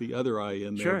to put the other I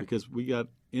in there Sure. because we got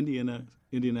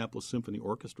Indianapolis Symphony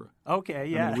Orchestra. Okay,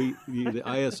 yeah. I mean, the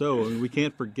ISO, and we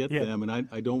can't forget Yeah. them. And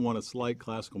I don't want to slight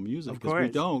classical music Of because we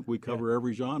course. don't. We cover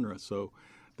every genre. So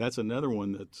that's another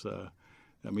one that's.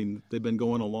 They've been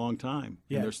going a long time,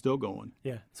 Yeah. and they're still going.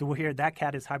 Yeah. So we'll hear That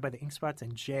Cat Is High by the Ink Spots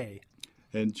and Jay.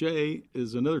 And Jay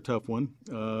is another tough one,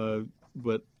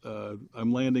 but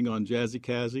I'm landing on Jazzy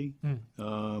Kazzy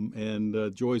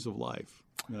and Joys of Life.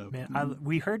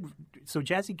 We heard so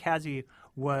Jazzy Kazzy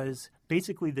was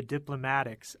basically the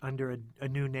Diplomatics under a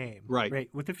new name,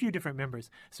 Right. with a few different members.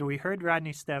 So we heard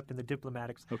Rodney Stepp and the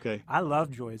Diplomatics. Okay. I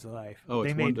love Joys of Life. Oh,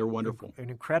 they made they're wonderful. An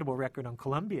incredible record on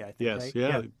Columbia, I think. Yes,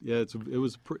 right? yeah. It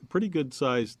was pretty good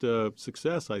sized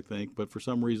success, I think. But for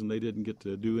some reason, they didn't get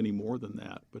to do any more than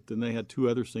that. But then they had 2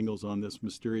 other singles on this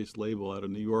mysterious label out of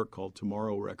New York called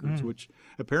Tomorrow Records, which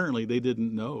apparently they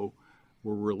didn't know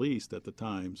were released at the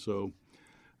time. So.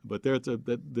 But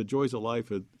the Joys of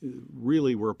Life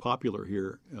really were popular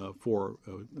here for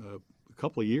a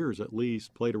couple of years at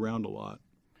least, played around a lot.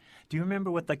 Do you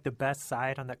remember what the best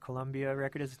side on that Columbia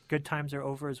record is? Good Times Are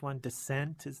Over is one,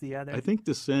 Descent is the other? I think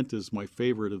Descent is my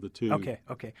favorite of the 2.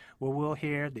 Okay. Well, we'll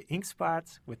hear the Ink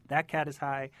Spots with That Cat Is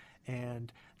High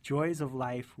and Joys of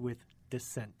Life with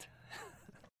Descent.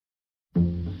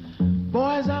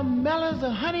 Boys, I'm mellow as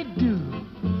a honeydew.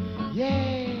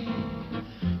 Yeah,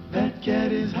 that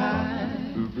cat is high.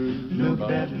 Look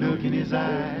that look in his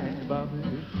eye.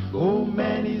 Oh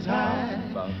man, he's high.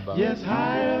 Yes,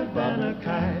 higher than a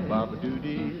kite.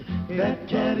 That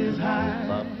cat is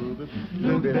high.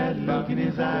 Look that look in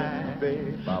his eye.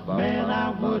 Man,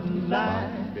 I wouldn't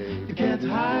lie. The cat's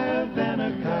higher than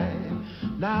a kite.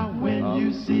 Now when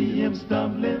you see him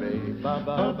stumbling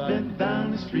up and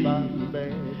down the street,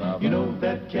 you know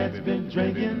that cat's been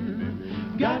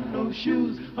drinking, got no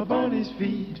shoes upon his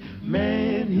feet.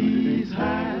 Man, he's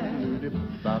high.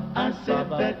 I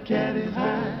said that cat is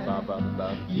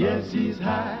high. Yes, he's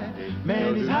high.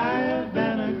 Man, he's higher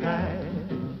than a kite.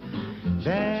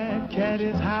 That cat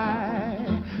is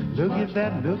high. Look at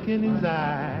that look in his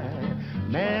eye.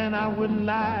 Man, I wouldn't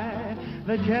lie.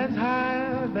 The cat's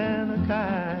higher than a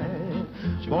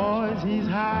kite. Boys, he's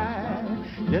high.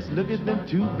 Just look at them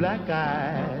two black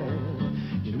eyes.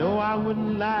 You know I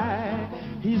wouldn't lie.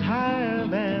 He's higher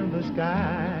than the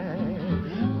sky.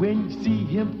 When you see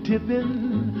him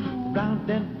tipping round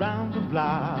and round the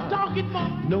block,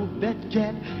 know that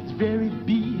cat is very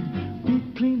beat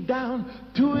clean down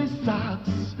to his socks.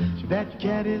 That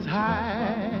cat is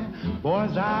high.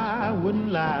 Boys, I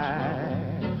wouldn't lie.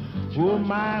 Oh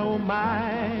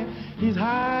my, he's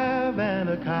higher than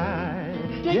a kite.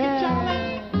 Take it,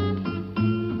 Charlie.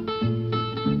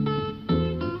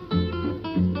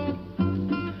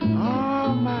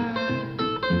 Oh my.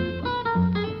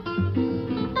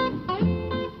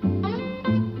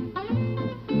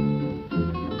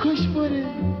 Cush footed.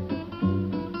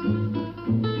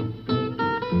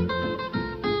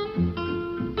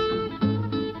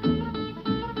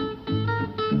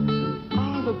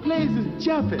 Oh, the place is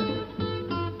jumping.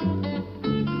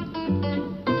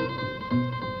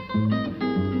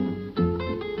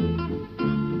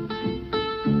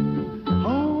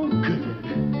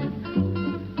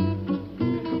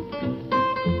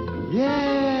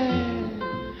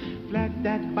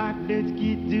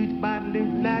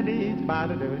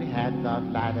 Hats off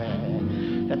ladder.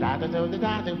 The daughter told the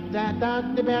daughter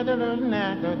that the better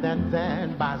than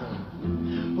that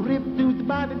bosom. Rip through the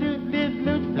body, do this,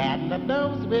 loot, flatten the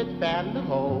nose with battle the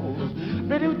holes.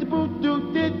 Ready to boot,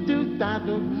 do this, do that,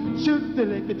 shoot the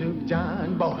liquor to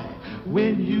John boy.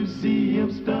 When you see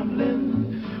him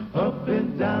stumbling up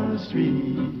and down the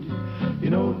street, you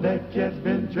know that cat's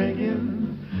been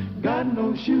drinking, got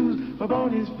no shoes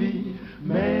upon his feet.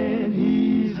 Man,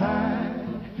 he's high.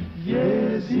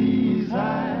 Yes, he's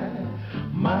high.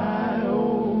 My,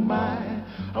 oh my.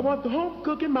 I want the home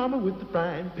cooking mama with the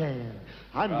frying pan.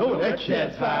 I know that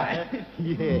cat's high.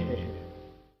 Yeah.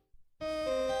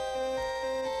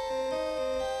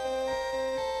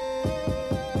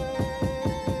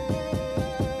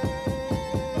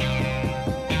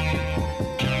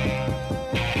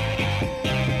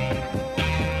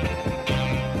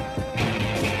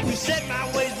 You said my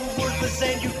ways were worthless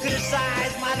and you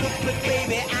criticized my look, but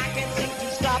baby, I can seem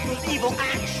to stop those evil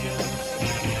actions.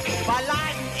 By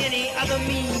lies and any other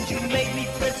means, you make me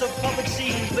prince of public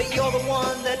scenes, but you're the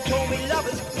one that told me love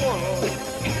is quarrel.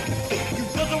 You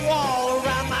built a wall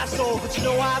around my soul, but you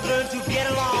know I've learned to get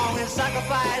along and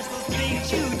sacrifice those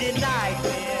things you denied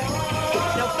me.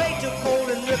 Now fate took hold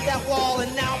and ripped that wall,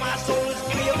 and now my soul is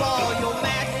free of all your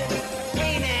madness,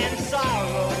 pain and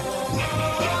sorrow.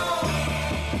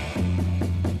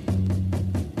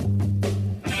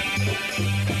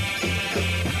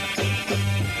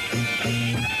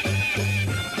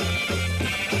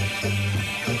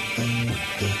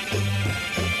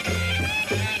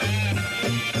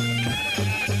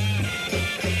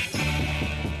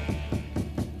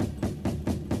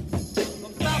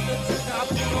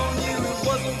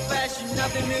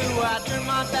 Nothing new, I turned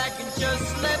my back and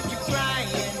just left you crying.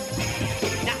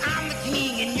 Now I'm the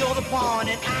king and you're the pawn,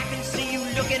 and I can see you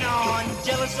looking on,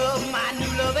 jealous of my new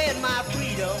love and my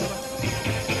freedom.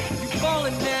 You've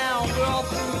fallen now, we're all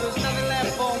through, there's nothing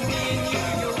left for me and you.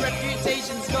 Your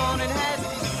reputation's gone and has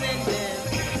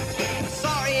descended.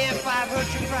 Sorry if I've hurt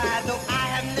your pride, though I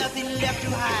have nothing left to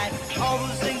hide. All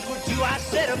those things were true I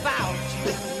said about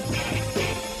you.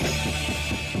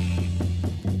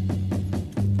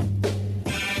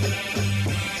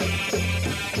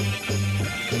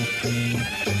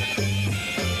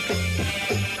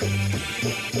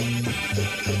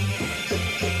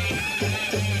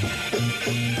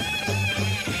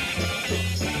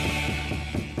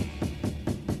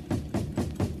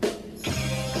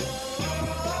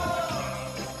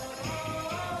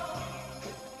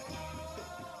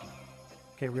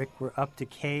 Okay, Rick, we're up to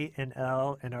K and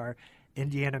L in our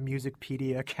Indiana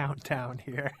Musicpedia countdown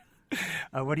here.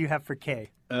 What do you have for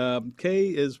K? K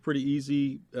is pretty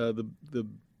easy.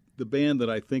 The band that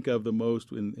I think of the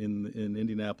most in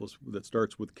Indianapolis that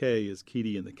starts with K is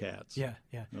Keaty and the Cats. Yeah.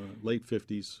 Late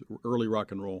 50s, early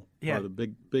rock and roll. Yeah. The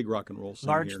big rock and roll scene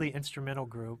Largely here. instrumental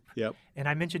group. Yep. And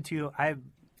I mentioned to you, I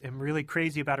am really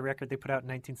crazy about a record they put out in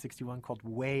 1961 called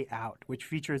Way Out, which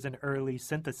features an early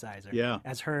synthesizer. Yeah.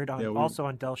 As heard on also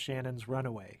on Del Shannon's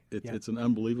Runaway. It's an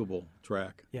unbelievable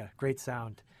track. Yeah, great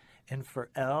sound. And for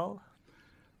L?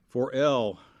 For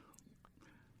L,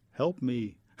 help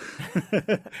me.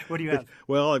 What do you have?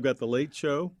 Well, I've got The Late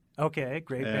Show. Okay,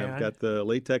 great band. I've got the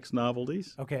Latex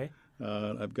Novelties. Okay.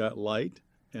 I've got Light,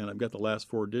 and I've got the Last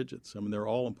Four Digits. I mean, they're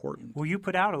all important. Well, you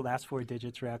put out a Last Four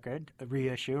Digits record, a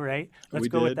reissue, right? Let's We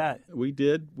go did. with that. We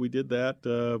did that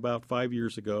about 5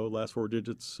 years ago. Last Four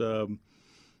Digits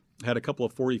had a couple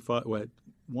of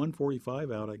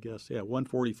 145 out, I guess. Yeah,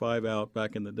 145 out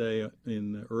back in the day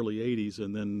in the early 80s,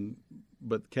 and then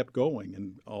but kept going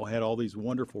and had all these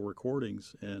wonderful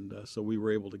recordings. And so we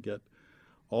were able to get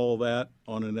all that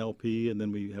on an LP, and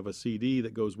then we have a CD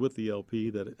that goes with the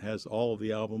LP that it has all of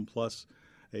the album plus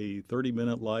a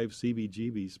 30-minute live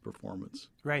CBGB's performance.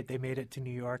 Right, they made it to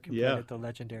New York and Yeah. played at the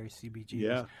legendary CBGB's.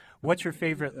 Yeah. What's your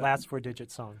favorite Last Four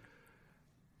Digit song?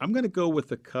 I'm going to go with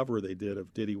the cover they did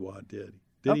of Diddy Wah Diddy.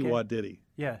 Diddy Wah Diddy.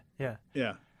 Yeah. Yeah.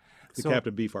 The So-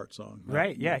 Captain Beefheart song.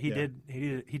 Right, yeah, he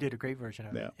did a great version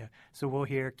of it. Yeah. So we'll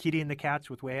hear Keaty and the Cats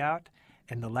with Way Out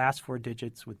and the Last Four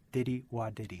Digits with Diddy Wah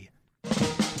Diddy.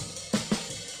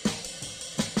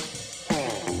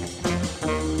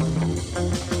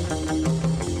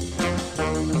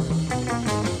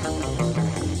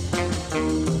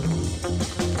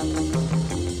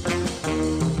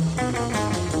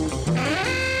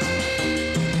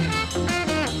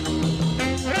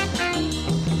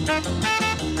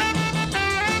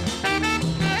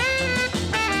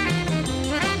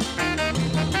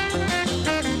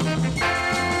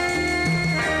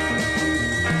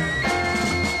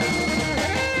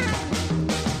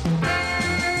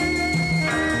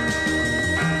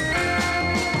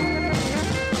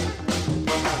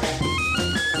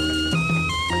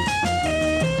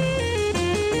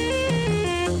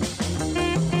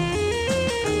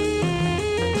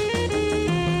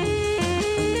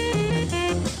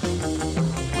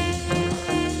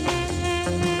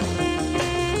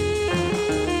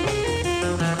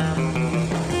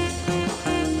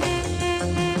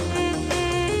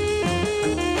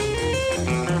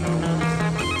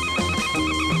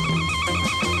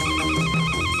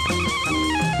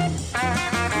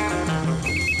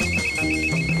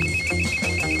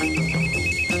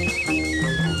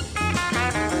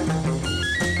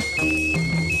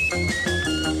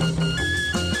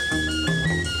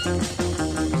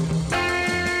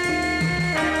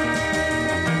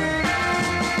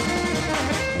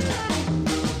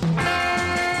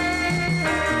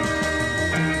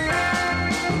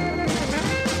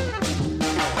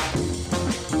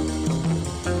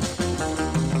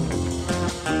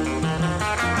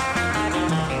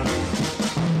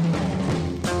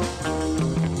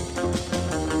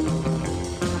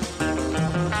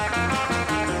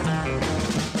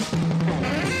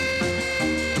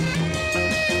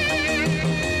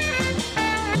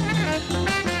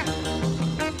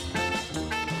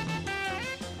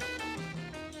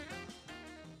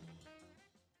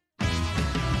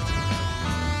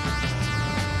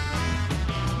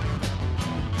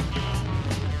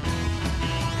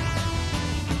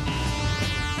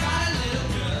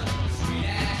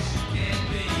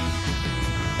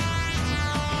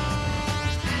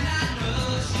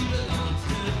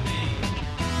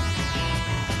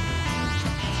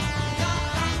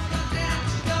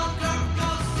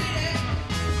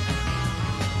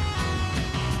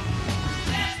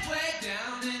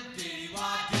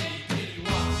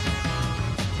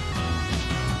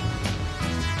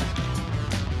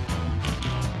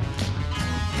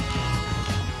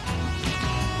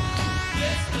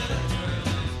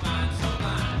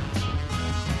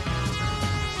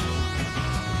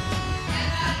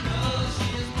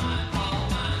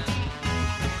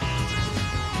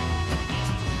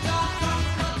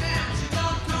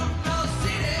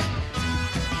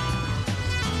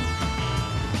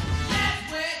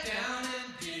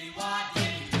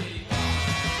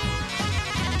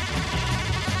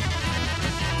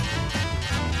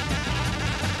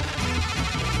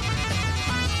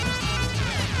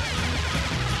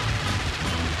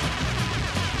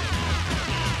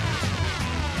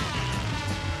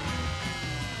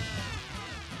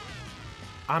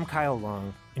 I'm Kyle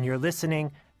Long, and you're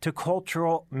listening to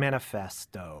Cultural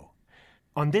Manifesto.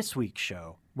 On this week's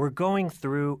show, we're going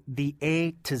through the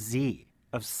A to Z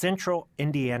of Central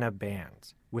Indiana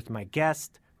Bands with my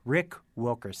guest, Rick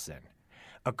Wilkerson,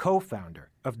 a co-founder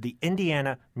of the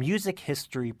Indiana Music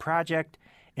History Project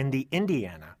and the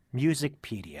Indiana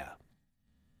Musicpedia.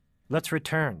 Let's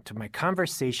return to my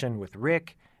conversation with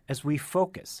Rick as we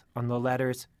focus on the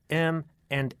letters M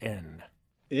and N.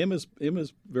 M is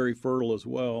very fertile as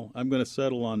well. I'm going to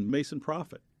settle on Mason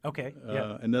Prophet. Okay.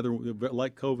 Yeah. Another,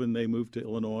 like Coven, they moved to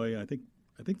Illinois. I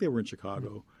think they were in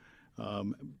Chicago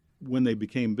when they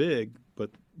became big,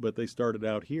 but they started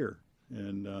out here.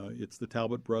 And it's the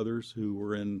Talbot brothers who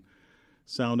were in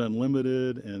Sound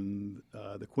Unlimited and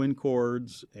the Quinn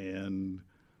Chords and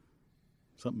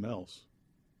something else.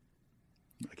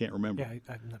 I can't remember. Yeah,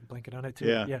 I'm blanking on it too.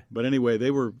 Yeah. But anyway,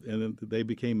 then they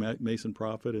became Mason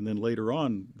Prophet, and then later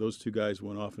on, those two guys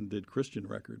went off and did Christian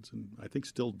records, and I think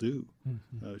still do.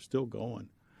 Mm-hmm. They're still going.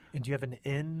 And do you have an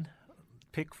N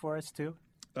pick for us too?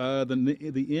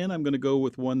 The N, I'm going to go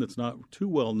with one that's not too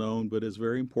well known, but is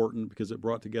very important because it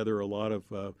brought together a lot of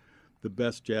the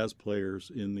best jazz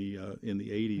players in the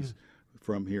 80s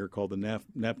from here, called the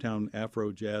Naptown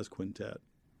Afro Jazz Quintet.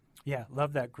 Yeah,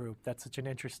 love that group. That's such an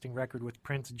interesting record with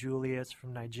Prince Julius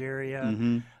from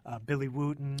Nigeria. Billy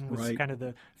Wooten was kind of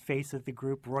the face of the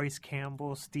group. Royce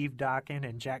Campbell, Steve Dokken,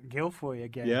 and Jack Guilfoyle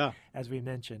again, as we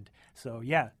mentioned. So,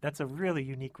 yeah, that's a really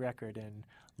unique record in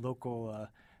local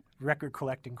record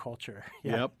collecting culture.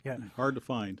 Yeah. Hard to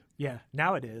find. Yeah,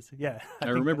 now it is. Yeah. I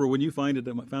remember when you found it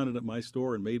at my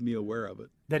store and made me aware of it.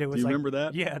 That it was. Do you remember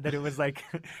that? Yeah, that it was like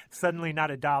suddenly not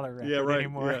 $1 record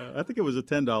anymore. Yeah, I think it was a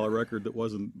 $10 record that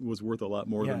was worth a lot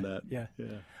more than that. Yeah.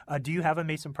 Do you have a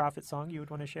Mason Prophet song you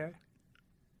would want to share?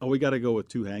 Oh, we got to go with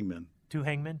Two Hangmen. Two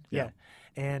Hangmen? Yeah.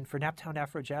 And for Naptown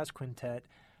Afro Jazz Quintet,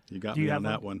 you got me on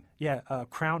that one. Yeah,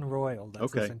 Crown Royal.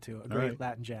 Let's listen to a great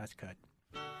Latin jazz cut.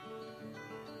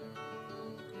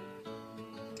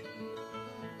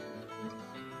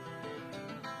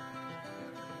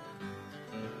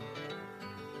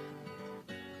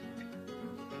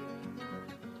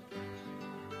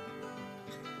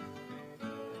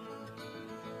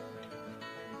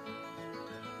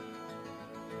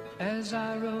 As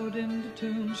I rode into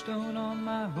Tombstone on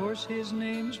my horse, his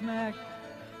name's Mac,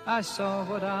 I saw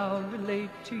what I'll relate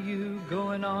to you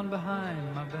going on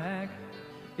behind my back.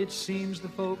 It seems the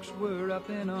folks were up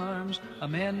in arms, a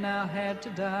man now had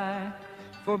to die,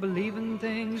 for believing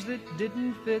things that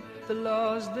didn't fit the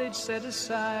laws they'd set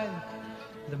aside.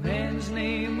 The man's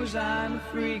name was I'm a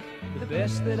Freak, the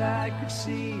best that I could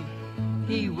see.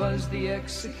 He was the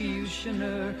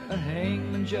executioner, a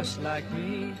hangman just like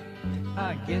me.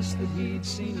 I guess that he'd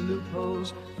seen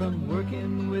loopholes from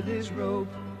working with his rope.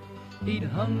 He'd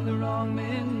hung the wrong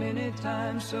men many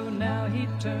times, so now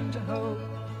he'd turned to hope.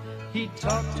 He'd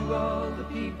talked to all the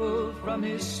people from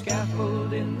his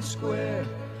scaffold in the square.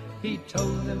 He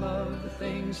told them of the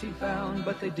things he found,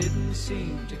 but they didn't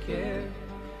seem to care.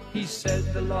 He said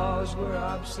the laws were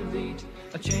obsolete,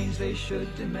 a change they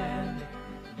should demand.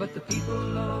 But the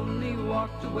people only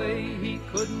walked away, he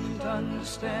couldn't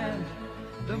understand.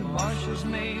 The marshal's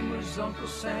name was Uncle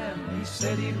Sam, he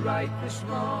said he'd right this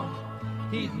wrong.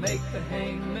 He'd make the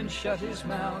hangman shut his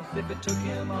mouth if it took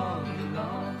him all too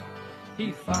long.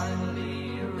 He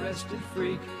finally arrested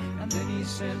Freak, and then he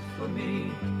sent for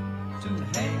me to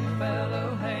hang a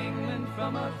fellow hangman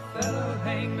from a fellow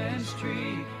hangman's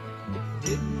tree. It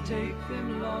didn't take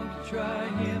them long to try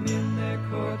him in their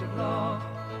court of law.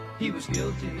 He was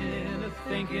guilty then of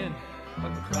thinking a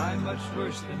crime much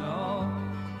worse than all.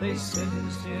 They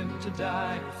sentenced him to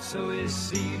die, so his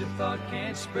seed of thought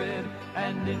can't spread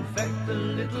and infect the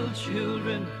little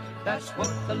children. That's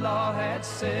what the law had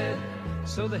said.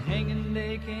 So the hanging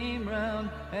day came round,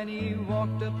 and he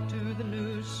walked up to the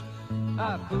noose.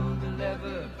 I pulled the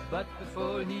lever, but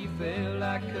before he fell,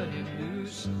 I cut him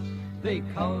loose. They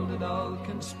called it all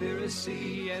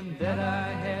conspiracy, and that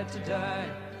I had to die.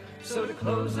 So to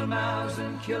close their mouths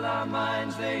and kill our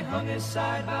minds, they hung us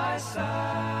side by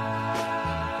side.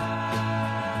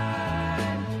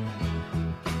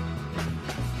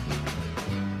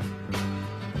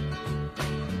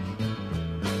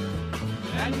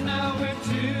 And now we're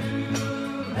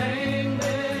two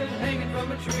hangmen hanging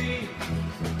from a tree.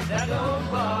 That don't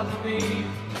bother me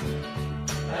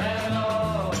at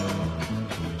all.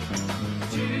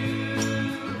 Two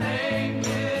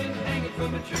hangmen hanging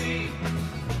from a tree.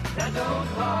 That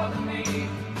don't bother me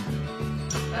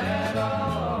at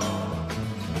all.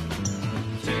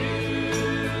 Two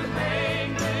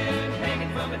hangmen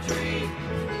hanging from a tree.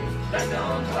 That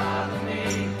don't bother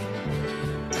me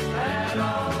at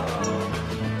all.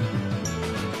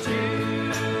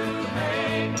 Two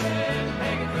hangmen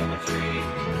hanging from a tree.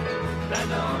 That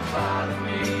don't bother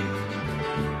me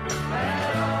at all.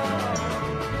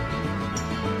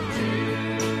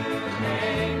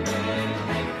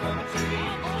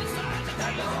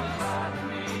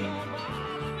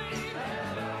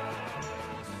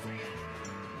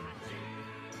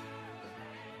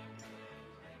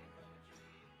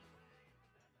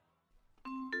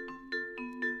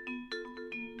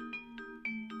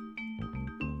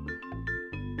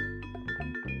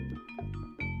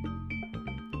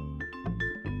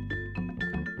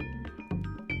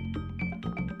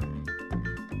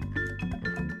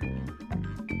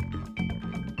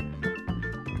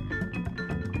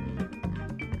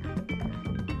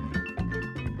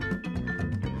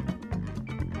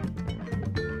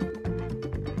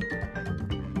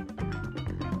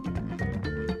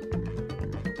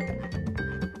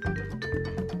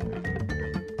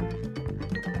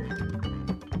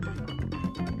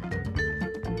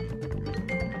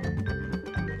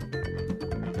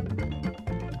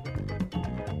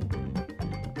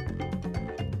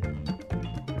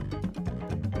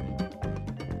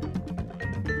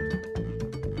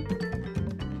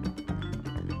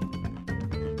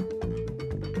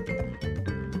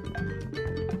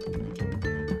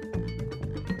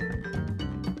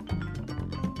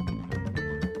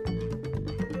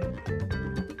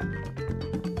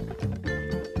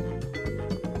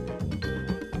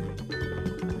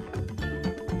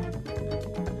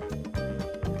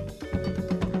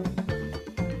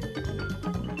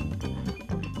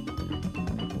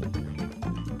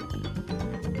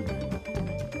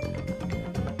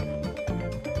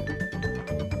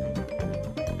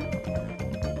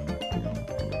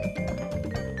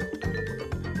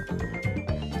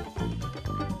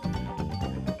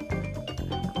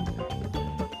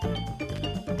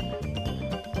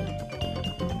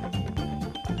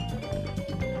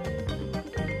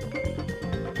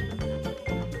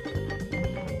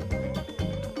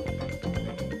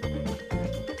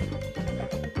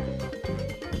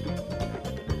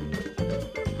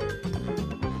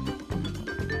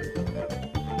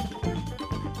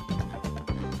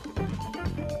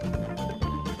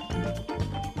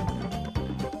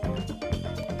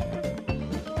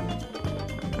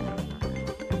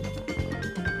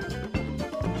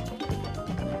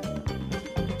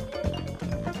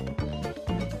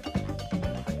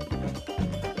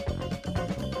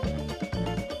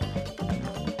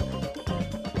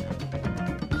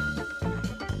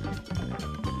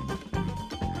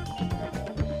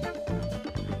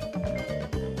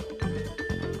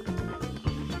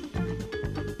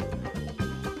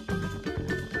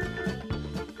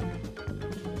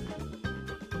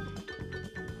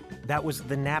 That was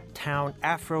the Naptown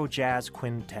Afro Jazz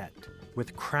Quintet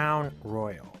with Crown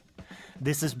Royal.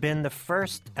 This has been the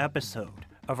first episode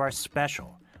of our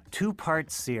special two-part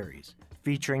series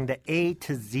featuring the A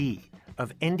to Z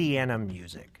of Indiana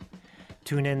music.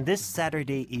 Tune in this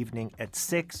Saturday evening at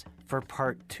 6 for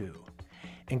part 2.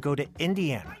 And go to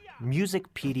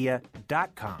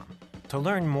indianamusicpedia.com to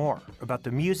learn more about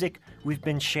the music we've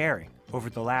been sharing over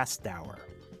the last hour.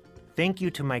 Thank you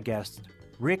to my guest,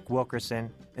 Rick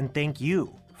Wilkerson, and thank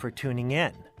you for tuning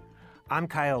in. I'm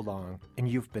Kyle Long, and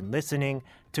you've been listening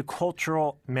to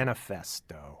Cultural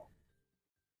Manifesto.